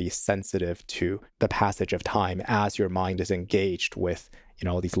yourself to be sensitive to the passage of time as your mind is engaged with,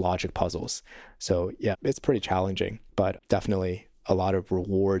 all these logic puzzles. So yeah, it's pretty challenging, but definitely a lot of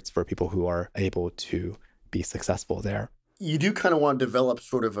rewards for people who are able to be successful there. You do kind of want to develop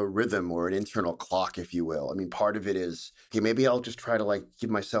sort of a rhythm or an internal clock, if you will. I mean, part of it is, okay, maybe I'll just try to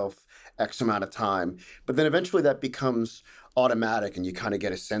give myself X amount of time, but then eventually that becomes automatic and you kind of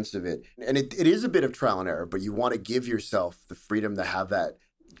get a sense of it. And it is a bit of trial and error, but you want to give yourself the freedom to have that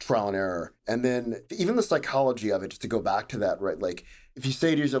trial and error. And then even the psychology of it, just to go back to that, right? If you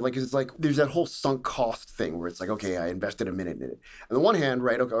say to yourself, it's there's that whole sunk cost thing where it's okay, I invested a minute in it. On the one hand,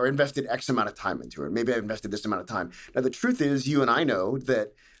 right, okay, or invested X amount of time into it. Maybe I invested this amount of time. Now, the truth is, you and I know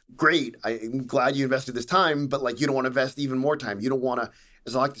that, great, I'm glad you invested this time, but you don't want to invest even more time. You don't want to,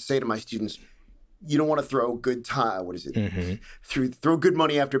 as I like to say to my students, you don't want to throw good time. What is it? Mm-hmm. Throw good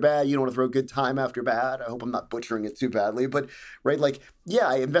money after bad. You don't want to throw good time after bad. I hope I'm not butchering it too badly. But, right, yeah,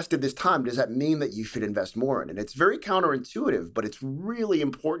 I invested this time. Does that mean that you should invest more in it? It's very counterintuitive, but it's really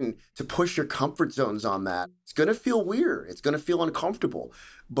important to push your comfort zones on that. It's going to feel weird. It's going to feel uncomfortable.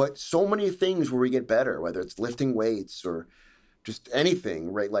 But so many things where we get better, whether it's lifting weights or just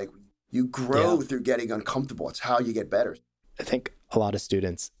anything, right? You grow through getting uncomfortable. It's how you get better. I think a lot of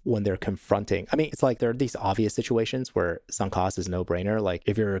students, when they're confronting, it's there are these obvious situations where sunk cost is no brainer.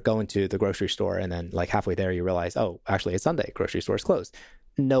 If you're going to the grocery store and then halfway there you realize, oh, actually it's Sunday, grocery store is closed.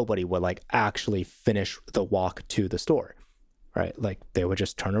 Nobody would actually finish the walk to the store, right? They would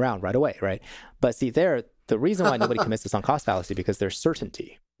just turn around right away, right? But see there, the reason why nobody commits the sunk cost fallacy, because there's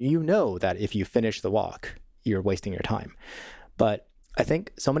certainty. You know that if you finish the walk, you're wasting your time. But I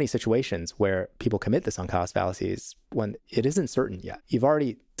think so many situations where people commit the sunk cost fallacy is when it isn't certain yet. You've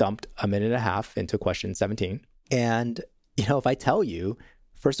already dumped a minute and a half into question 17. And, if I tell you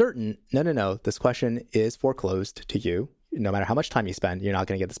for certain, no, this question is foreclosed to you, no matter how much time you spend, you're not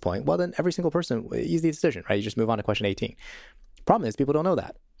going to get this point. Well, then every single person, easy decision, right? You just move on to question 18. Problem is people don't know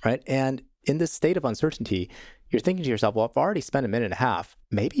that, right? And in this state of uncertainty, you're thinking to yourself, well, I've already spent a minute and a half.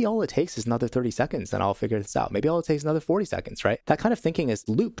 Maybe all it takes is another 30 seconds and I'll figure this out. Maybe all it takes is another 40 seconds, right? That kind of thinking is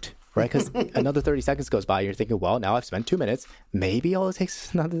looped, right? Because another 30 seconds goes by. You're thinking, well, now I've spent 2 minutes. Maybe all it takes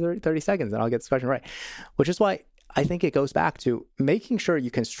is another 30 seconds and I'll get this question right. Which is why I think it goes back to making sure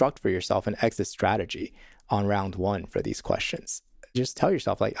you construct for yourself an exit strategy on round one for these questions. Just tell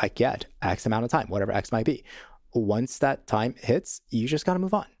yourself, I get X amount of time, whatever X might be. Once that time hits, you just got to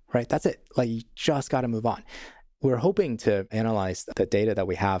move on, right? That's it. You just got to move on. We're hoping to analyze the data that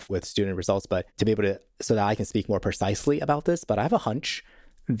we have with student results, but to be able to, so that I can speak more precisely about this, but I have a hunch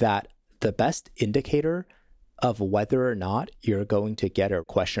that the best indicator of whether or not you're going to get a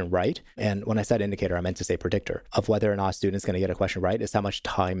question right, and when I said indicator, I meant to say predictor, of whether or not a student's going to get a question right is how much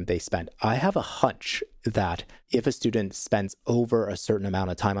time they spend. I have a hunch that if a student spends over a certain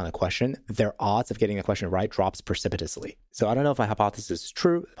amount of time on a question, their odds of getting a question right drops precipitously. So I don't know if my hypothesis is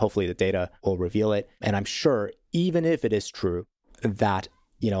true. Hopefully the data will reveal it. And I'm sure even if it is true, that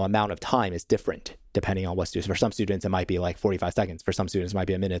amount of time is different depending on what students. For some students, it might be 45 seconds. For some students, it might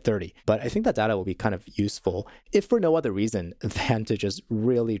be a minute 30. But I think that data will be kind of useful, if for no other reason than to just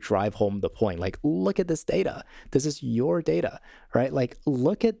really drive home the point. Look at this data. This is your data, right?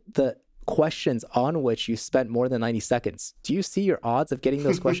 Look at the questions on which you spent more than 90 seconds. Do you see your odds of getting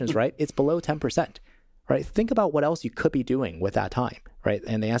those questions right? It's below 10%. Right? Think about what else you could be doing with that time, right?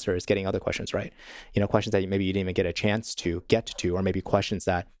 And the answer is getting other questions right. Questions that maybe you didn't even get a chance to get to, or maybe questions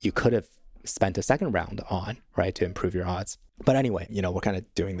that you could have spent a second round on, right, to improve your odds. But anyway, we're kind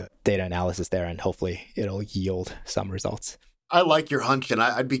of doing the data analysis there, and hopefully it'll yield some results. I like your hunch, and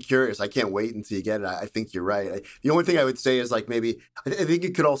I'd be curious. I can't wait until you get it. I think you're right. The only thing I would say is maybe, I think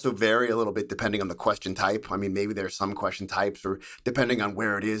it could also vary a little bit depending on the question type. I mean, maybe there's some question types, or depending on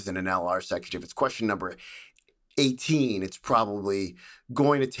where it is in an LR section. If it's question number 18, it's probably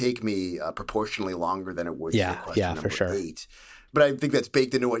going to take me proportionally longer than it would for question number for sure. 8. But I think that's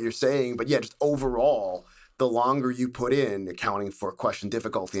baked into what you're saying. But yeah, just overall, the longer you put in, accounting for question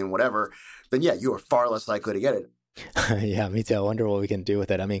difficulty and whatever, then yeah, you are far less likely to get it. Yeah, me too. I wonder what we can do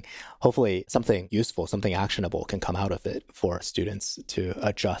with it. I mean, hopefully something useful, something actionable can come out of it for students to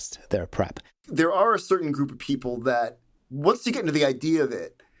adjust their prep. There are a certain group of people that once you get into the idea of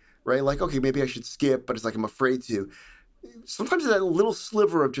it, right, like, okay, maybe I should skip, but it's like I'm afraid to. Sometimes that little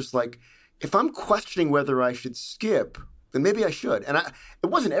sliver of just like, if I'm questioning whether I should skip, then maybe I should. And it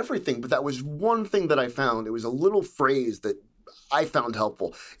wasn't everything, but that was one thing that I found. It was a little phrase that I found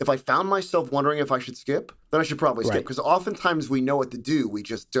helpful. If I found myself wondering if I should skip, then I should probably skip. Because oftentimes we know what to do. We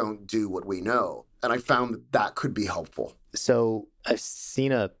just don't do what we know. And I found that could be helpful. So I've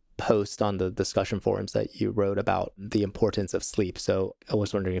seen a post on the discussion forums that you wrote about the importance of sleep. So I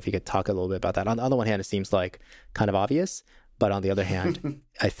was wondering if you could talk a little bit about that. On the one hand, it seems like kind of obvious. But on the other hand,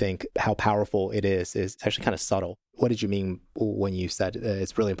 I think how powerful it is actually kind of subtle. What did you mean when you said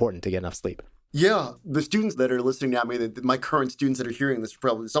it's really important to get enough sleep? Yeah, the students that are listening at me, my current students that are hearing this,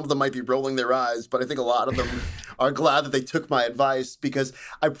 probably some of them might be rolling their eyes, but I think a lot of them are glad that they took my advice because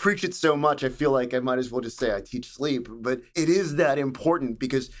I preach it so much. I feel like I might as well just say I teach sleep, but it is that important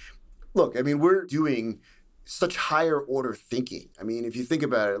because, look, I mean, we're doing such higher order thinking. I mean, if you think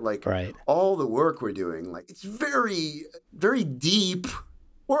about it, like all the work we're doing, like it's very, very deep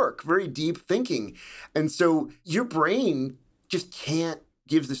work, very deep thinking. And so your brain just can't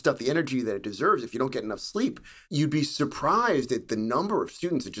give the stuff the energy that it deserves if you don't get enough sleep. You'd be surprised at the number of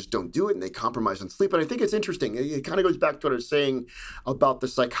students that just don't do it and they compromise on sleep. And I think it's interesting. It kind of goes back to what I was saying about the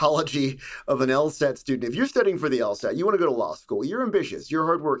psychology of an LSAT student. If you're studying for the LSAT, you want to go to law school, you're ambitious, you're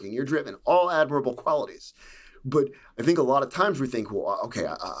hardworking, you're driven, all admirable qualities. But I think a lot of times we think, well, okay,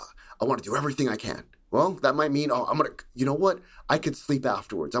 I want to do everything I can. Well, that might mean, I'm going to, you know what? I could sleep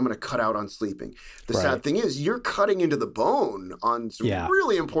afterwards. I'm going to cut out on sleeping. The sad thing is you're cutting into the bone on some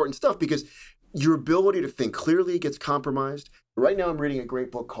really important stuff because your ability to think clearly gets compromised. Right now I'm reading a great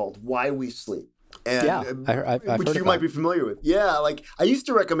book called Why We Sleep. And, I've which you might be familiar with. Yeah, like I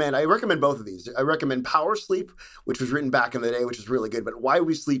recommend both of these. I recommend Power Sleep, which was written back in the day, which is really good. But Why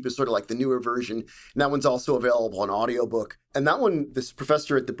We Sleep is sort of like the newer version. And that one's also available on audiobook. And that one, this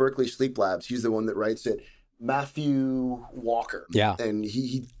professor at the Berkeley Sleep Labs, he's the one that writes it, Matthew Walker. Yeah. And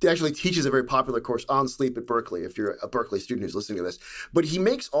he actually teaches a very popular course on sleep at Berkeley, if you're a Berkeley student who's listening to this. But he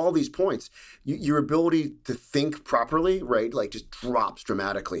makes all these points. Your ability to think properly, right, like just drops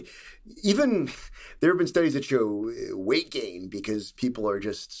dramatically. Even there have been studies that show weight gain because people are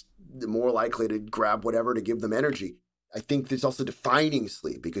just more likely to grab whatever to give them energy. I think there's also defining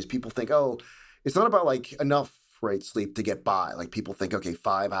sleep because people think, oh, it's not about like enough, right, sleep to get by. Like people think, okay,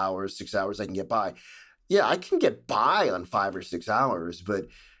 5 hours, 6 hours, I can get by. Yeah, I can get by on 5 or 6 hours, but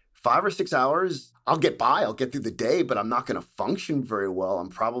 5 or 6 hours, I'll get by. I'll get through the day, but I'm not going to function very well. I'm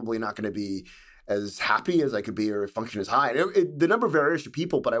probably not going to be as happy as I could be or function as high. The number varies for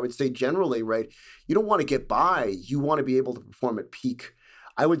people, but I would say generally, right, you don't want to get by. You want to be able to perform at peak.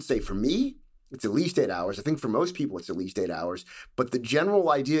 I would say for me, it's at least 8 hours. I think for most people, it's at least 8 hours. But the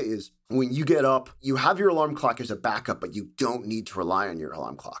general idea is when you get up, you have your alarm clock as a backup, but you don't need to rely on your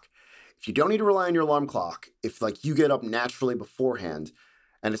alarm clock. If you don't need to rely on your alarm clock, if like you get up naturally beforehand,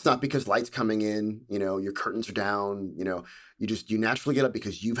 and it's not because light's coming in, your curtains are down, you naturally get up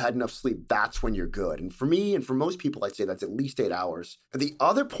because you've had enough sleep, that's when you're good. And for me and for most people, I'd say that's at least 8 hours. And the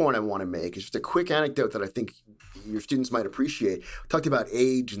other point I want to make is just a quick anecdote that I think your students might appreciate. We talked about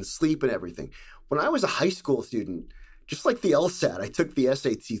age and sleep and everything. When I was a high school student, just like the LSAT, I took the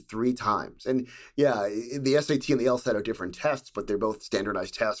SAT 3 times. And yeah, the SAT and the LSAT are different tests, but they're both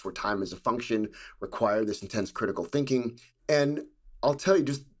standardized tests where time as a function require this intense critical thinking. And I'll tell you,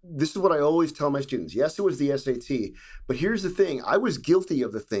 this is what I always tell my students. Yes, it was the SAT, but here's the thing. I was guilty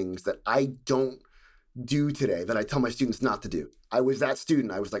of the things that I don't do today that I tell my students not to do. I was that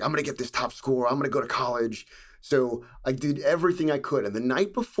student. I was like, I'm going to get this top score. I'm going to go to college. So I did everything I could. And the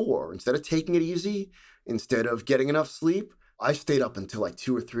night before, instead of taking it easy, instead of getting enough sleep, I stayed up until like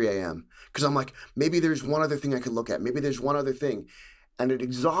 2 or 3 a.m. because I'm like, maybe there's one other thing I could look at. Maybe there's one other thing. And it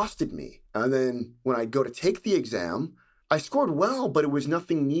exhausted me. And then when I'd go to take the exam, I scored well, but it was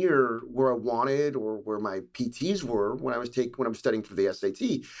nothing near where I wanted or where my PTs were when I was studying for the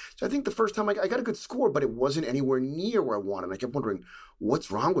SAT. So I think the first time I got a good score, but it wasn't anywhere near where I wanted. And I kept wondering, what's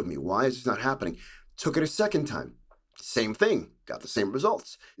wrong with me? Why is this not happening? Took it a second time. Same thing, got the same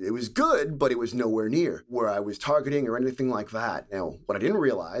results. It was good, but it was nowhere near where I was targeting or anything like that. Now, what I didn't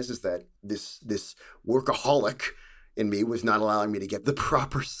realize is that this workaholic in me was not allowing me to get the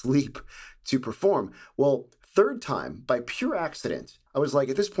proper sleep to perform. Well, third time, by pure accident, I was like,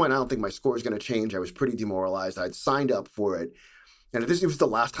 at this point, I don't think my score is going to change. I was pretty demoralized. I'd signed up for it. And it was the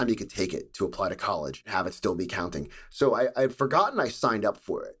last time you could take it to apply to college, have it still be counting. So I'd forgotten I signed up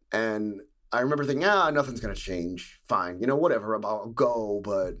for it. And I remember thinking, nothing's going to change. Fine. Whatever. I'll go,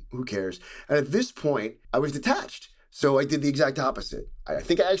 but who cares? And at this point, I was detached So I did the exact opposite. I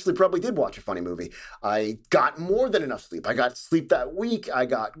think I actually probably did watch a funny movie. I got more than enough sleep. I got sleep that week. I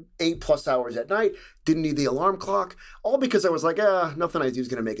got 8+ hours at night, didn't need the alarm clock, all because I was like, nothing I do is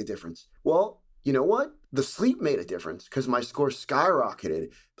going to make a difference. Well, you know what? The sleep made a difference because my score skyrocketed.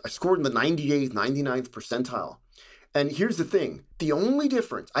 I scored in the 98th, 99th percentile. And here's the thing. The only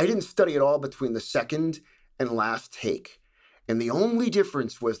difference, I didn't study at all between the second and last take. And the only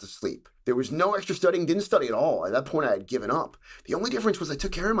difference was the sleep. There was no extra studying, didn't study at all. At that point, I had given up. The only difference was I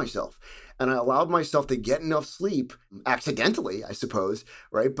took care of myself. And I allowed myself to get enough sleep, accidentally, I suppose,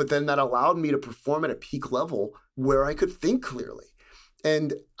 right? But then that allowed me to perform at a peak level where I could think clearly.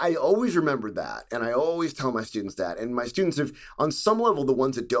 And I always remember that. And I always tell my students that. And my students have, on some level, the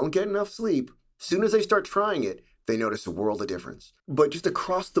ones that don't get enough sleep, as soon as they start trying it, they notice a world of difference. But just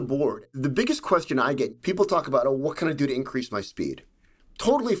across the board, the biggest question I get, people talk about, what can I do to increase my speed?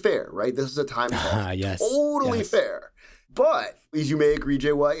 Totally fair, right? This is a time test. Yes. Totally fair. But as you may agree,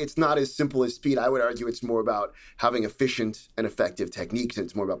 JY, it's not as simple as speed. I would argue it's more about having efficient and effective techniques. And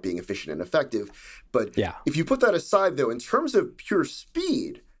it's more about being efficient and effective. But if you put that aside, though, in terms of pure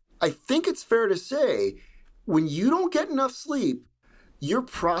speed, I think it's fair to say when you don't get enough sleep, your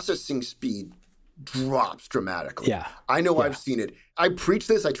processing speed drops dramatically. Yeah. I know I've seen it. I preach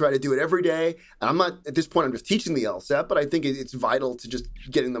this. I try to do it every day. And I'm not, at this point, I'm just teaching the LSAT, but I think it's vital to just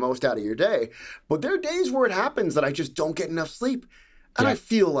getting the most out of your day. But there are days where it happens that I just don't get enough sleep. And I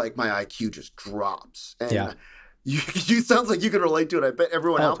feel like my IQ just drops. And you sounds like you can relate to it. I bet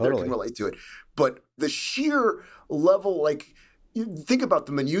everyone out there can relate to it. But the sheer level, like, you think about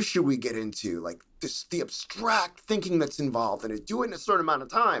the minutiae we get into, like the abstract thinking that's involved, and do it in a certain amount of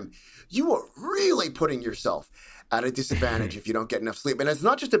time, you are really putting yourself at a disadvantage if you don't get enough sleep. And it's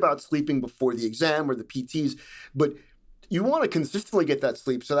not just about sleeping before the exam or the PTs, but you want to consistently get that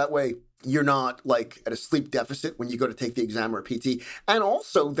sleep so that way you're not like at a sleep deficit when you go to take the exam or a PT, and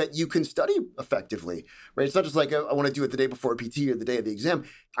also that you can study effectively, right? It's not just like I want to do it the day before a PT or the day of the exam.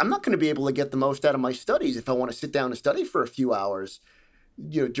 I'm not going to be able to get the most out of my studies if I want to sit down and study for a few hours,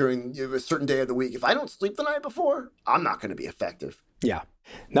 during a certain day of the week. If I don't sleep the night before, I'm not going to be effective. Yeah.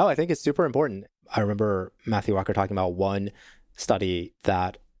 No, I think it's super important. I remember Matthew Walker talking about one study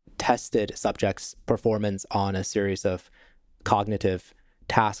that tested subjects' performance on a series of cognitive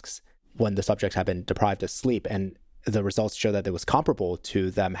tasks when the subjects had been deprived of sleep. And the results show that it was comparable to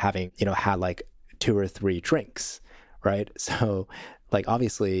them having, had like 2 or 3 drinks, right? So like,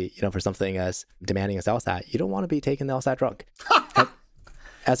 obviously, for something as demanding as LSAT, you don't want to be taking the LSAT drunk.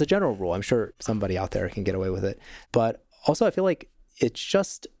 As a general rule, I'm sure somebody out there can get away with it. But also, I feel like it's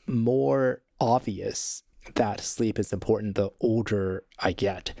just more obvious that sleep is important the older I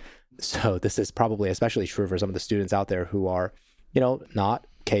get. So this is probably especially true for some of the students out there who are, not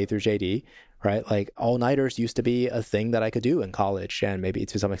K through JD, right? Like all-nighters used to be a thing that I could do in college and maybe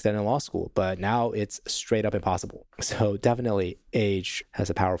to some extent in law school, but now it's straight up impossible. So definitely age has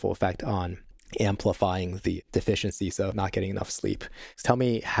a powerful effect on amplifying the deficiencies of not getting enough sleep. Tell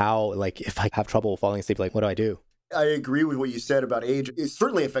me how, like, if I have trouble falling asleep, like, what do I do? I agree with what you said about age. It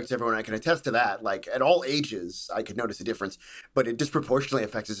certainly affects everyone. I can attest to that. Like at all ages, I could notice a difference, but it disproportionately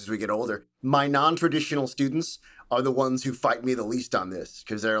affects us as we get older. My non-traditional students are the ones who fight me the least on this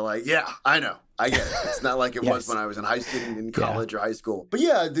because they're like, yeah, I know. I get it. It's not like it was when I was in high school, in college or high school. But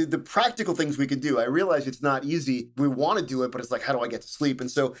yeah, the practical things we could do. I realize it's not easy. We want to do it, but it's like, how do I get to sleep?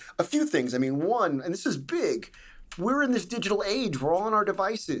 And so a few things. I mean, one, and this is big, we're in this digital age. We're all on our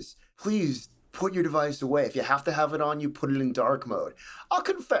devices. Please put your device away. If you have to have it on you, put it in dark mode. I'll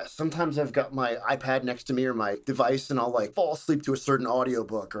confess, sometimes I've got my iPad next to me or my device and I'll like fall asleep to a certain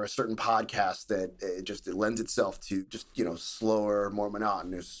audiobook or a certain podcast that it lends itself to just, slower, more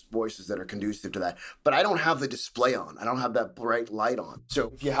monotonous voices that are conducive to that. But I don't have the display on. I don't have that bright light on.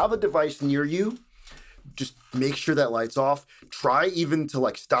 So if you have a device near you, just make sure that light's off. Try even to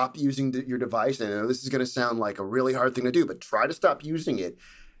like stop using your device. And I know this is going to sound like a really hard thing to do, but try to stop using it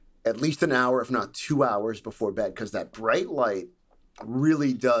at least an hour, if not 2 hours before bed, because that bright light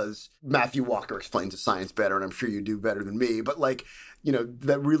really does. Matthew Walker explains the science better, and I'm sure you do better than me, but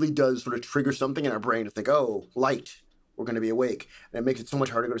that really does sort of trigger something in our brain to think, oh, light, we're going to be awake. And it makes it so much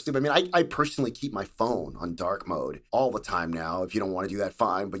harder to go to sleep. I mean, I personally keep my phone on dark mode all the time now. If you don't want to do that,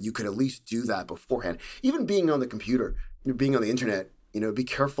 fine, but you could at least do that beforehand. Even being on the computer, being on the internet, be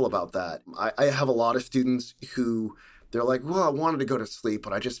careful about that. I have a lot of students who they're like, well, I wanted to go to sleep,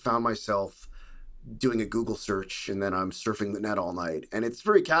 but I just found myself doing a Google search and then I'm surfing the net all night. And it's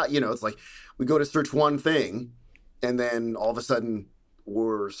very, it's like we go to search one thing and then all of a sudden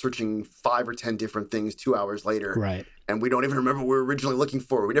we're searching 5 or 10 different things 2 hours later. Right. And we don't even remember what we were originally looking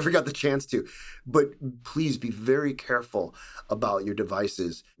for. We never got the chance to. But please be very careful about your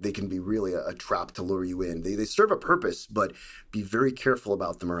devices. They can be really a trap to lure you in. They serve a purpose, but be very careful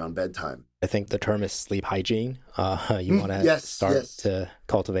about them around bedtime. I think the term is sleep hygiene. You want to start to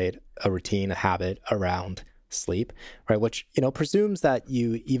cultivate a routine, a habit around sleep, right? Which, presumes that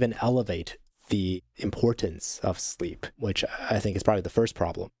you even elevate the importance of sleep, which I think is probably the first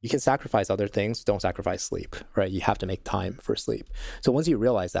problem. You can sacrifice other things, don't sacrifice sleep, right? You have to make time for sleep. So once you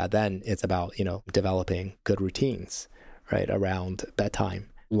realize that, then it's about, developing good routines, right? Around bedtime,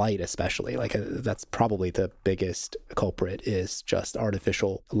 light especially. Like that's probably the biggest culprit, is just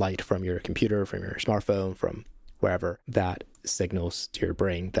artificial light from your computer, from your smartphone, from wherever, that signals to your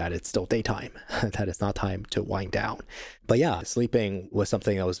brain that it's still daytime, that it's not time to wind down. But yeah, sleeping was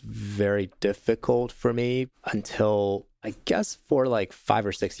something that was very difficult for me until, I guess, for like 5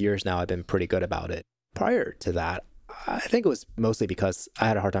 or 6 years now, I've been pretty good about it. Prior to that, I think it was mostly because I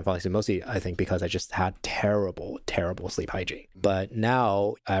had a hard time falling asleep. Mostly, I think, because I just had terrible sleep hygiene. But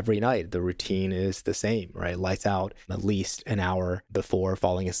now, every night, the routine is the same, right? Lights out at least an hour before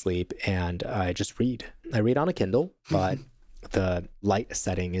falling asleep, and I just read. I read on a Kindle, but the light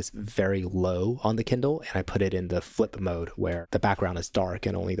setting is very low on the Kindle, and I put it in the flip mode where the background is dark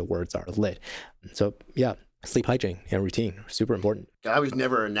and only the words are lit. So yeah, sleep hygiene and routine, super important. I was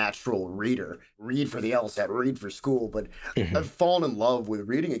never a natural reader. Read for the LSAT, read for school, but I've fallen in love with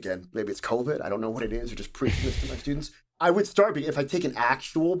reading again. Maybe it's COVID. I don't know what it is, or just preaching this to my students. I would start, if I take an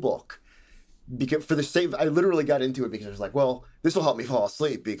actual book, because for the sake, I literally got into it because I was like, well, this will help me fall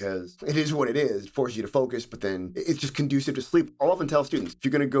asleep because it is what it is. It forces you to focus, but then it's just conducive to sleep. I'll often tell students, if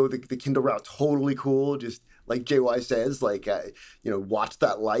you're going to go the Kindle route, totally cool. Just like JY says, watch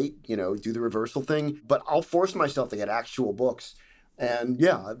that light, do the reversal thing. But I'll force myself to get actual books. And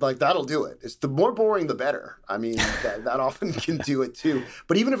yeah, that'll do it. It's the more boring, the better. I mean, that often can do it too.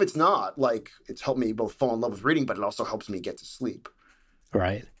 But even if it's not, it's helped me both fall in love with reading, but it also helps me get to sleep.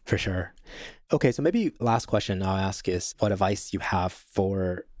 Right, for sure. Okay, so maybe last question I'll ask is what advice you have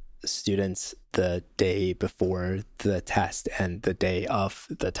for students the day before the test and the day of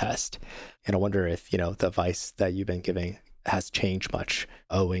the test. And I wonder if, the advice that you've been giving has changed much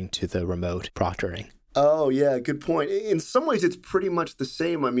owing to the remote proctoring. Oh, yeah, good point. In some ways, it's pretty much the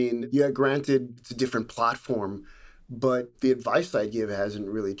same. I mean, yeah, granted, it's a different platform, but the advice I give hasn't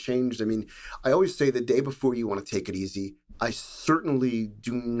really changed. I mean, I always say the day before you want to take it easy. I certainly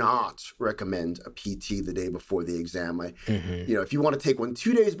do not recommend a PT the day before the exam. If you want to take one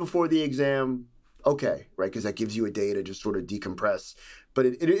 2 days before the exam, okay, right? Because that gives you a day to just sort of decompress. But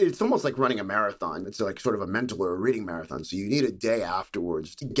it's almost like running a marathon. It's like sort of a mental or a reading marathon. So you need a day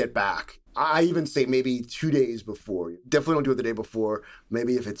afterwards to get back. I even say maybe 2 days before. Definitely don't do it the day before.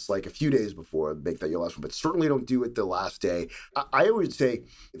 Maybe if it's like a few days before, make that your last one. But certainly don't do it the last day. I always say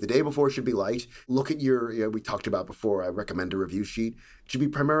the day before should be light. Look at we talked about before, I recommend a review sheet. It should be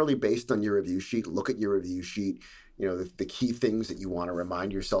primarily based on your review sheet. Look at your review sheet. The key things that you want to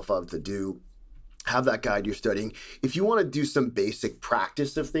remind yourself of to do. Have that guide you're studying. If you want to do some basic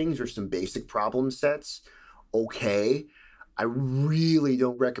practice of things or some basic problem sets, okay. I really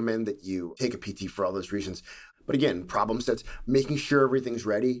don't recommend that you take a PT for all those reasons. But again, problem sets, making sure everything's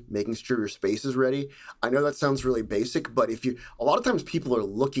ready, making sure your space is ready. I know that sounds really basic, but a lot of times people are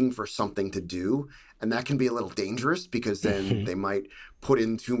looking for something to do, and that can be a little dangerous because then they might put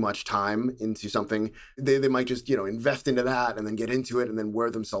in too much time into something. They might just, invest into that and then get into it and then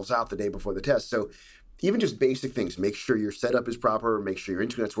wear themselves out the day before the test. So even just basic things, make sure your setup is proper, make sure your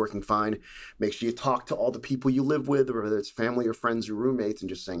internet's working fine, make sure you talk to all the people you live with, whether it's family or friends or roommates, and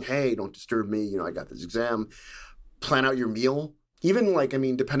just saying, hey, don't disturb me, I got this exam. Plan out your meal. Even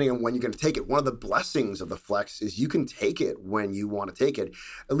depending on when you're going to take it, one of the blessings of the Flex is you can take it when you want to take it.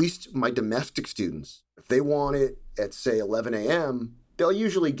 At least my domestic students, if they want it at, say, 11 a.m., they'll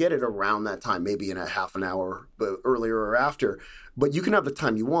usually get it around that time, maybe in a half an hour earlier or after. But you can have the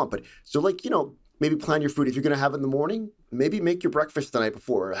time you want. But so maybe plan your food. If you're going to have it in the morning, maybe make your breakfast the night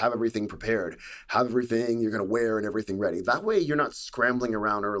before. Have everything prepared. Have everything you're going to wear and everything ready. That way you're not scrambling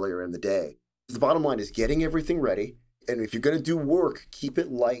around earlier in the day. The bottom line is getting everything ready. And if you're going to do work, keep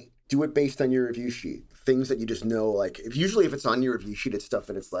it light. Do it based on your review sheet. Things that you just know, usually if it's on your review sheet, it's stuff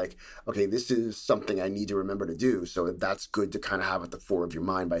that it's like, okay, this is something I need to remember to do. So that's good to kind of have at the fore of your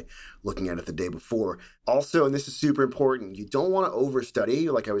mind by looking at it the day before. Also, and this is super important, you don't want to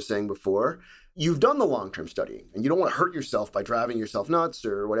overstudy, like I was saying before. You've done the long-term studying, and you don't want to hurt yourself by driving yourself nuts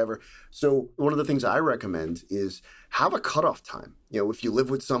or whatever. So one of the things I recommend is have a cutoff time. If you live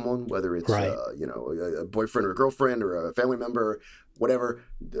with someone, whether it's right. A boyfriend or a girlfriend or a family member, whatever,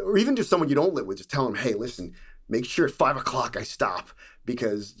 or even just someone you don't live with, just tell them, hey, listen, make sure at 5 o'clock I stop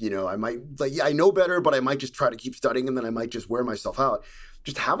because, I might, I know better, but I might just try to keep studying and then I might just wear myself out.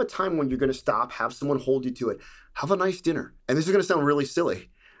 Just have a time when you're going to stop, have someone hold you to it, have a nice dinner. And this is going to sound really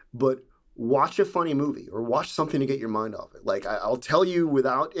silly, but watch a funny movie or watch something to get your mind off it. I'll tell you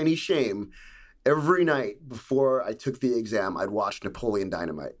without any shame, every night before I took the exam, I'd watch Napoleon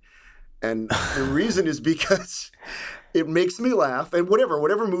Dynamite. And the reason is because it makes me laugh, and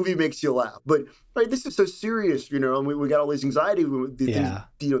whatever movie makes you laugh. But this is so serious, and we got all this anxiety,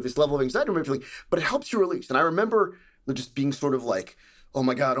 this level of anxiety, but it helps you release. And I remember just being sort of like, oh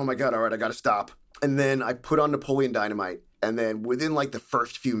my God, all right, I got to stop. And then I put on Napoleon Dynamite. And then within the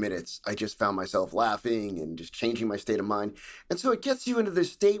first few minutes, I just found myself laughing and just changing my state of mind. And so it gets you into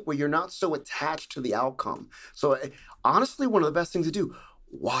this state where you're not so attached to the outcome. So honestly, one of the best things to do,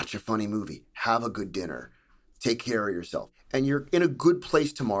 watch a funny movie, have a good dinner, take care of yourself. And you're in a good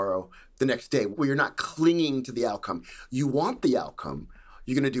place tomorrow, the next day, where you're not clinging to the outcome. You want the outcome.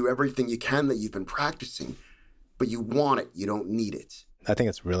 You're going to do everything you can that you've been practicing, but you want it. You don't need it. I think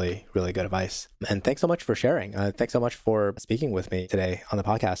it's really, really good advice. And thanks so much for sharing. Thanks so much for speaking with me today on the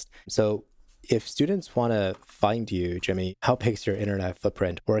podcast. So if students want to find you, Jimmy, how big's your internet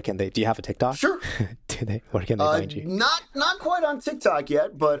footprint? Where can they, do you have a TikTok? Sure. Where can they find you? Not quite on TikTok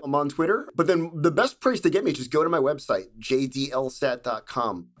yet, but I'm on Twitter. But then the best place to get me, just go to my website,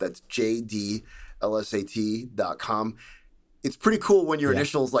 jdlsat.com. That's jdlsat.com. It's pretty cool when your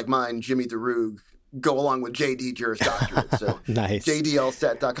initials like mine, Jimmy DeRoog, go along with JD Juris Doctorate. So nice.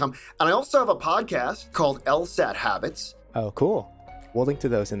 jdlsat.com. And I also have a podcast called LSAT Habits. Oh, cool. We'll link to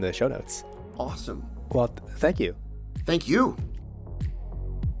those in the show notes. Awesome. Well, thank you. Thank you.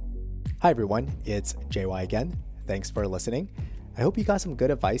 Hi, everyone. It's JY again. Thanks for listening. I hope you got some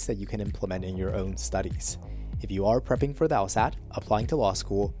good advice that you can implement in your own studies. If you are prepping for the LSAT, applying to law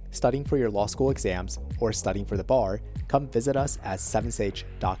school, studying for your law school exams, or studying for the bar, come visit us at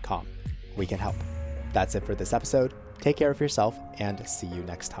 7sage.com. We can help. That's it for this episode. Take care of yourself and see you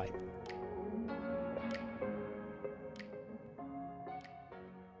next time.